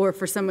 Or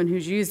for someone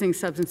who's using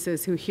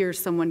substances who hears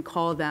someone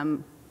call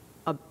them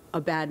a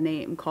bad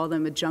name, call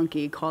them a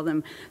junkie, call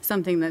them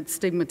something that's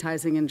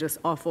stigmatizing and just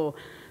awful.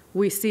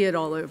 We see it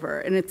all over,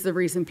 and it's the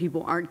reason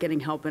people aren't getting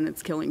help and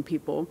it's killing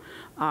people.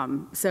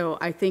 So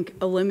I think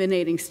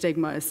eliminating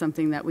stigma is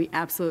something that we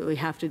absolutely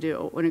have to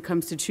do when it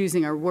comes to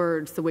choosing our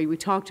words, the way we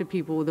talk to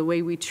people, the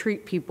way we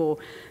treat people.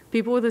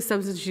 People with a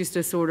substance use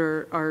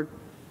disorder are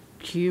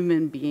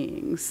human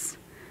beings,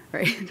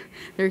 right?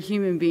 They're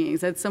human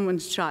beings. That's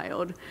someone's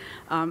child,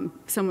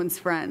 someone's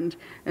friend.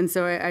 And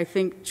so I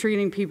think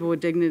treating people with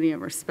dignity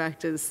and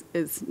respect is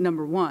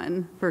number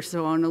one, first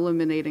of all, and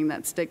eliminating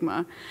that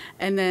stigma.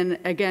 And then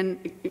again,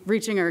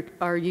 reaching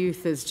our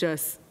youth is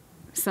just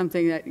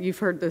something that you've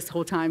heard this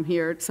whole time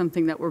here. It's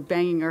something that we're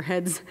banging our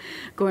heads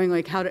going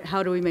like,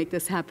 how do we make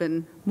this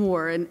happen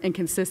more and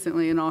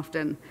consistently and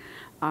often?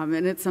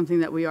 And it's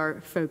something that we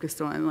are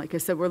focused on. Like I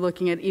said, we're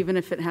looking at, even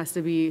if it has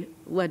to be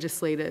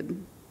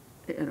legislated,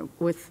 you know,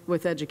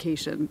 with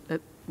education,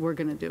 that we're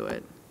going to do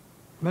it.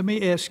 Let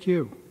me ask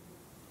you,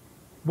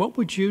 what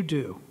would you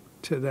do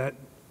to that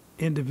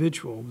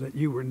individual that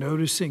you were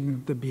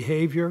noticing the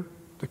behavior,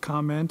 the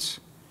comments?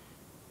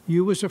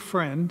 You as a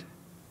friend,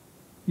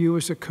 you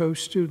as a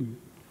co-student,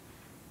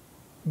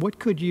 what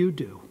could you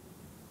do,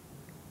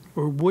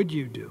 or would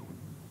you do?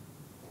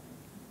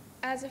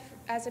 As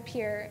a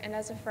peer and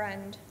as a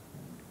friend,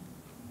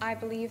 I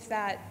believe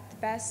that the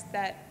best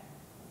that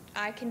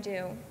I can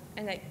do,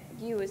 and that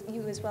you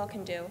as well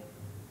can do,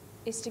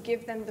 is to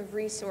give them the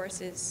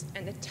resources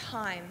and the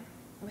time,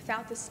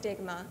 without the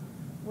stigma,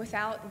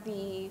 without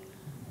the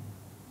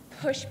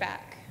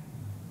pushback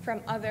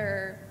from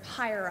other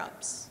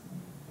higher-ups,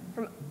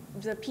 from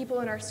the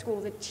people in our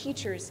school, the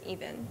teachers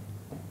even,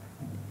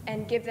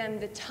 and give them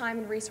the time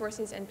and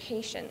resources and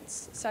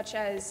patience, such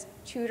as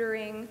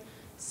tutoring,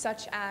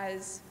 such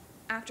as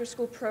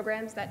after-school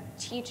programs that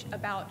teach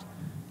about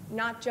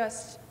not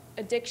just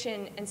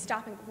addiction and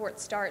stopping before it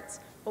starts,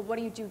 but what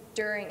do you do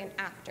during and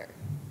after?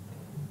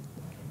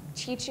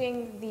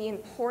 Teaching the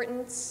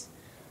importance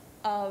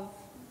of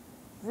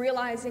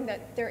realizing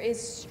that there is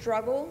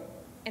struggle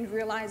and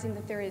realizing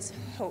that there is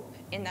hope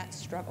in that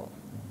struggle.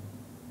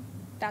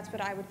 That's what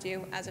I would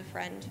do as a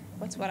friend.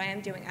 That's what I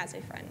am doing as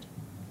a friend.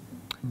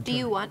 Do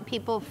you want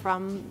people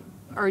from,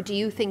 or do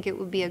you think it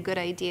would be a good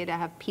idea to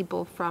have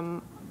people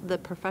from the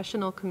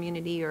professional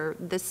community or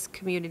this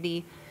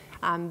community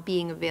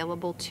being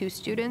available to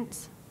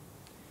students?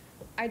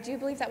 I do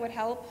believe that would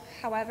help.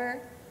 However,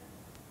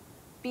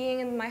 being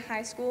in my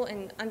high school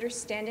and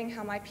understanding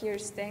how my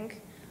peers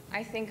think,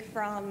 I think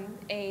from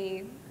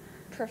a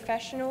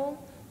professional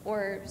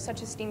or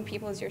such esteemed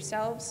people as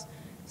yourselves,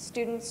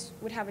 students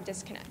would have a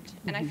disconnect.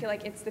 And I feel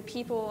like it's the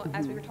people,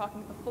 as we were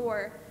talking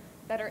before,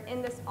 that are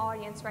in this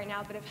audience right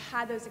now that have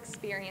had those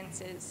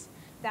experiences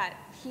that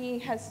he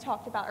has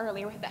talked about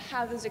earlier, that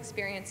have those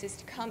experiences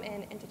to come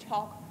in and to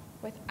talk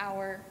with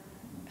our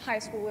high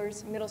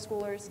schoolers, middle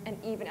schoolers, and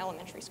even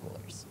elementary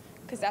schoolers,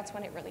 because that's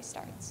when it really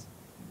starts.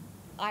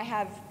 I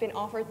have been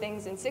offered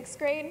things in 6th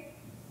grade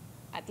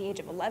at the age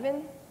of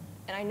 11,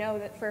 and I know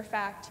that for a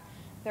fact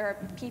there are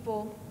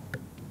people,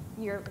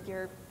 your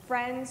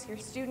friends, your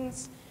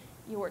students,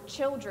 your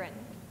children,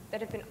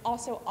 that have been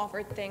also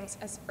offered things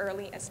as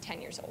early as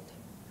 10 years old.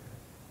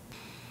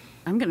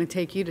 I'm going to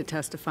take you to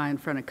testify in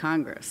front of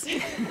Congress.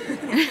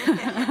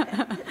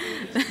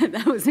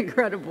 That was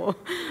incredible.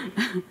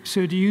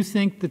 So do you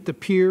think that the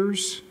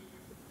peers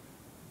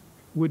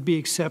would be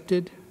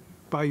accepted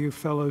by your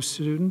fellow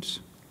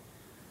students?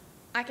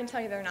 I can tell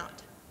you they're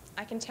not.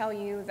 I can tell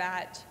you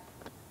that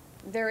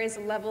there is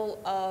a level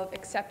of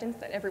acceptance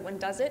that everyone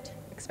does it,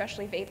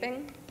 especially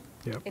vaping.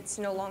 Yep. It's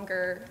no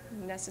longer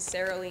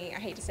necessarily, I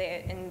hate to say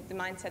it, in the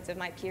mindsets of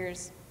my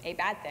peers, a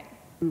bad thing.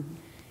 Mm-hmm.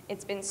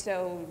 It's been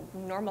so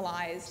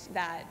normalized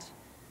that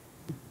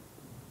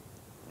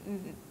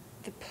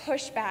the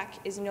pushback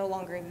is no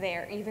longer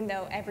there, even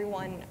though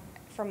everyone,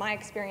 from my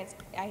experience,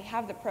 I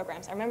have the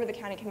programs. I remember the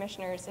county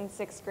commissioners in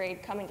 6th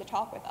grade coming to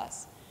talk with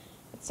us.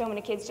 But so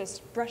many kids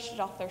just brushed it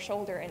off their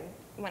shoulder and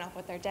went off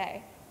with their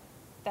day.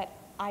 That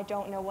I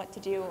don't know what to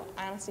do.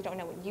 I honestly don't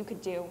know what you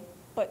could do,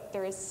 but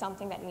there is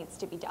something that needs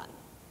to be done.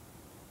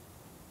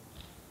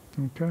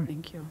 Okay.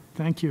 Thank you.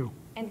 Thank you.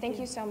 And thank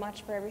you so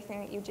much for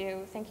everything that you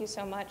do. Thank you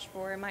so much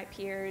for my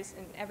peers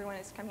and everyone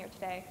that's come here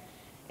today.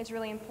 It's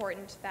really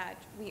important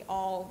that we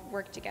all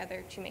work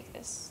together to make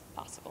this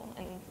possible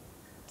and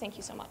Thank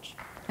you so much.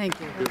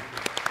 Thank you.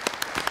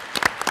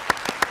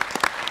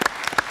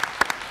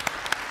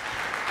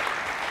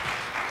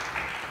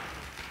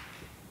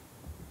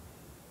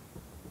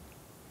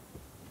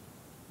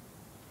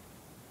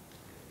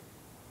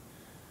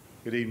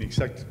 Good evening,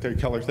 Secretary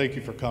Keller. Thank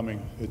you for coming.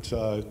 It's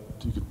you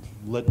could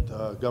let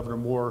Governor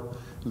Moore,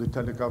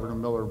 Lieutenant Governor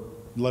Miller,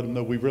 let them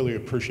know we really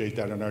appreciate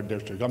that in our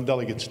district. I'm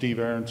Delegate Steve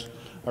Aarons.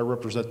 I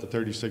represent the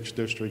 36th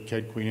district,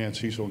 Kent, Queen Anne,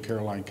 Cecil, and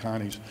Caroline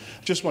counties.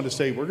 I just want to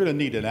say we're going to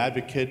need an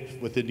advocate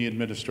within the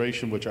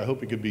administration, which I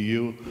hope it could be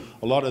you.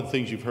 A lot of the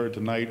things you've heard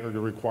tonight are going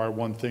to require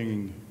one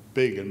thing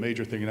big, a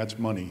major thing, and that's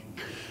money.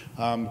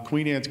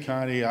 Queen Anne's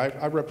County,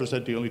 I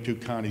represent the only 2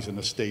 counties in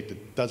the state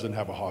that doesn't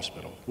have a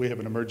hospital. We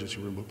have an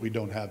emergency room, but we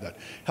don't have that.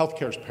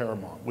 Healthcare is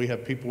paramount. We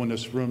have people in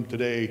this room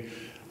today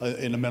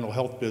in the mental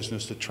health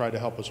business to try to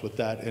help us with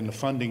that, and the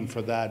funding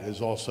for that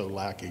is also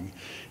lacking.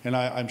 And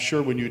I'm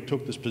sure when you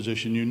took this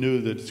position, you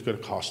knew that it's going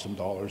to cost some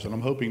dollars, and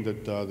I'm hoping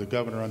that the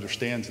governor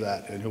understands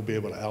that and he'll be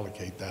able to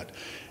allocate that.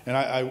 And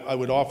I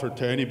would offer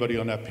to anybody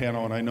on that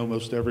panel, and I know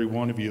most every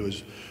one of you,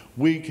 is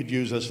we could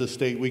use, as the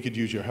state, we could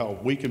use your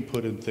help. We can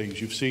put in things.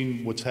 You've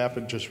seen what's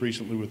happened just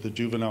recently with the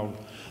juvenile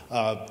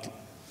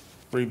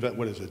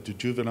what is it, the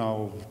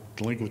Juvenile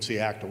Delinquency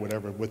Act or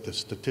whatever, with the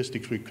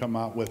statistics we've come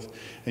out with,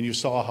 and you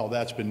saw how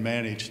that's been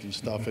managed and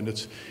stuff, and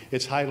it's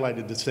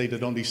highlighted to say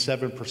that only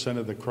 7%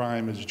 of the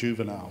crime is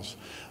juveniles.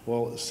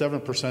 Well,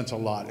 7%'s a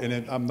lot,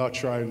 and I'm not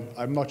sure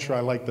I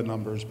like the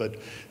numbers, but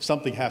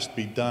something has to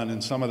be done,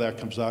 and some of that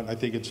comes out. I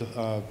think it's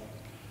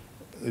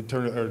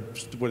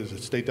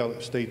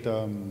State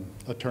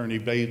Attorney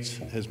Bates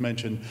has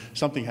mentioned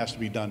something has to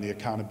be done. The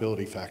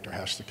accountability factor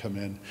has to come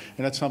in,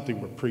 and that's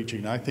something we're preaching.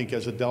 And I think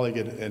as a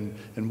delegate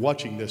and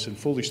watching this and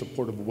fully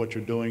supportive of what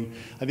you're doing,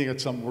 I think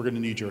that's something we're going to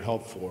need your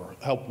help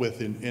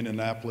with in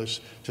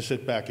Annapolis, to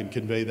sit back and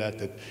convey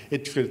that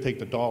it's going to take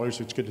the dollars,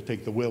 it's going to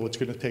take the will, it's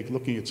going to take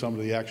looking at some of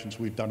the actions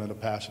we've done in the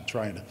past and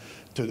trying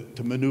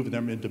to maneuver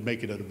them into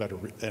make it a better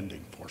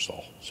ending for us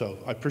all. So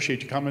I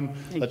appreciate you coming.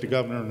 Let the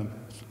governor and the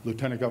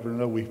Lieutenant Governor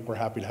know we're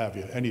happy to have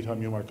you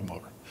anytime you want to come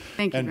over.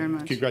 Thank you very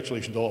much.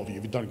 Congratulations to all of you.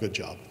 You've done a good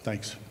job.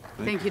 Thanks.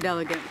 Thank you,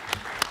 Delegate.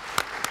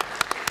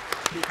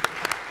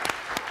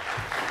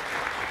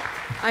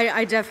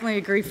 I definitely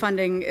agree.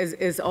 Funding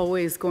is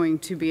always going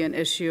to be an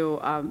issue.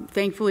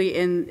 Thankfully,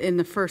 in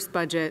the first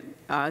budget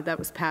that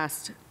was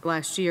passed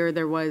last year,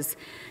 there was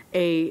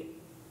a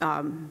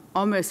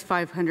almost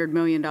 $500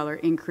 million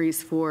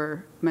increase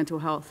for mental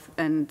health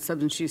and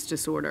substance use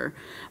disorder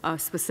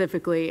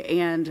specifically,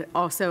 and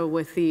also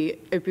with the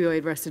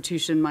opioid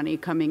restitution money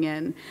coming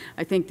in.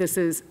 I think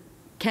this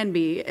can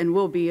be and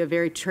will be a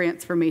very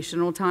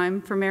transformational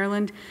time for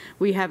Maryland.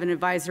 We have an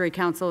advisory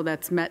council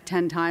that's met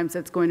 10 times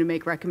that's going to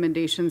make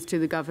recommendations to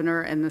the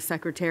governor and the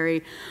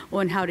secretary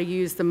on how to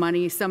use the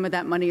money. Some of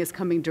that money is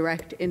coming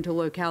direct into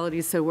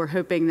localities, so we're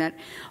hoping that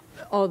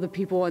all the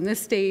people on this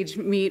stage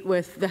meet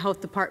with the health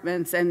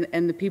departments and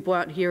the people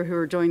out here who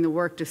are doing the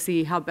work to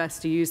see how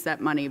best to use that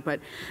money. But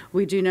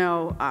we do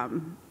know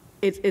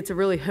it's a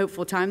really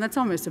hopeful time. That's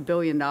almost $1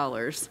 billion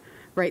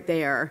right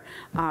there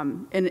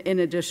in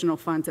additional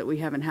funds that we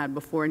haven't had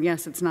before. And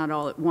yes, it's not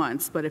all at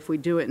once, but if we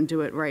do it and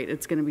do it right,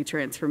 it's going to be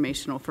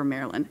transformational for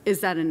Maryland. Is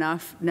that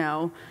enough?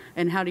 No.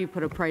 And how do you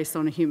put a price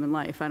on a human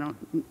life?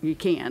 You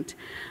can't.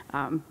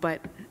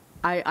 But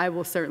I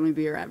will certainly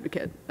be your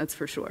advocate, that's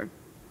for sure.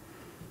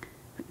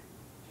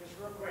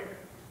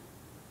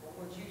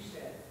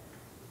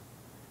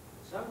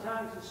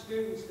 Sometimes the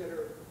students that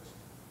are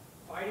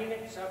fighting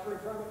it, suffering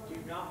from it, do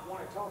not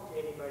want to talk to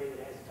anybody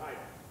that has a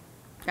title.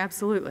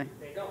 Absolutely.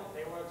 They don't.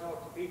 They want to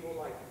talk to people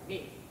like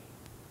me.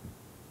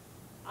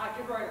 I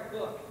could write a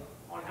book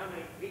on how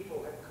many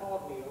people have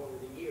called me over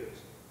the years.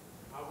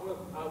 I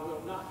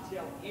will not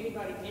tell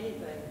anybody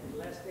anything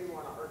unless they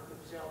want to hurt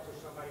themselves or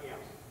somebody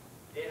else.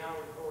 Then I'll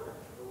report them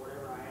for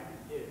whatever I have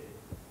to do.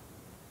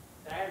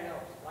 That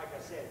helps, like I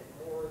said,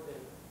 more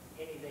than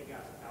anything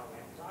else. I don't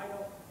have a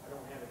title. I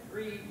don't have a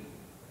degree.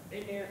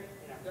 Been there,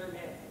 and I've done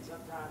that, and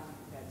sometimes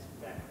that's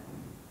better.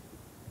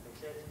 Make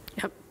sense?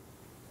 Yep.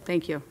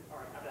 Thank you. All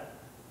right,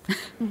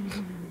 I'm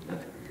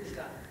done.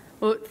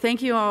 Well,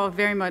 thank you all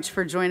very much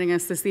for joining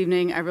us this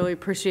evening. I really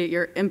appreciate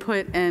your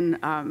input, and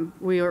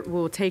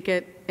we'll take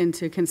it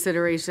into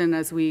consideration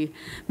as we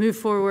move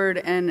forward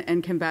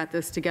and combat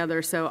this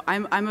together. So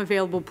I'm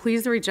available.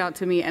 Please reach out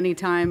to me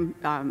anytime.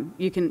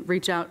 You can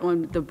reach out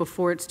on the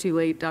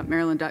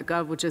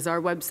beforeitstoolate.maryland.gov, which is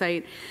our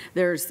website.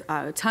 There's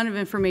a ton of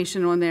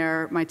information on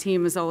there. My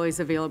team is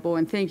always available,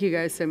 and thank you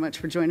guys so much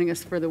for joining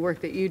us for the work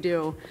that you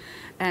do,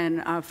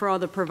 and for all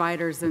the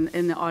providers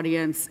in the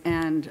audience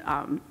and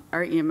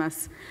our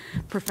EMS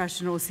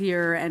professionals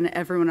here and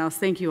everyone else.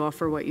 Thank you all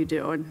for what you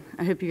do, and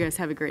I hope you guys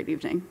have a great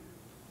evening.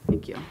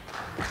 Thank you.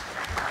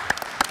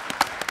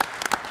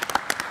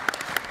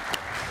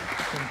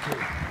 Thank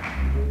you.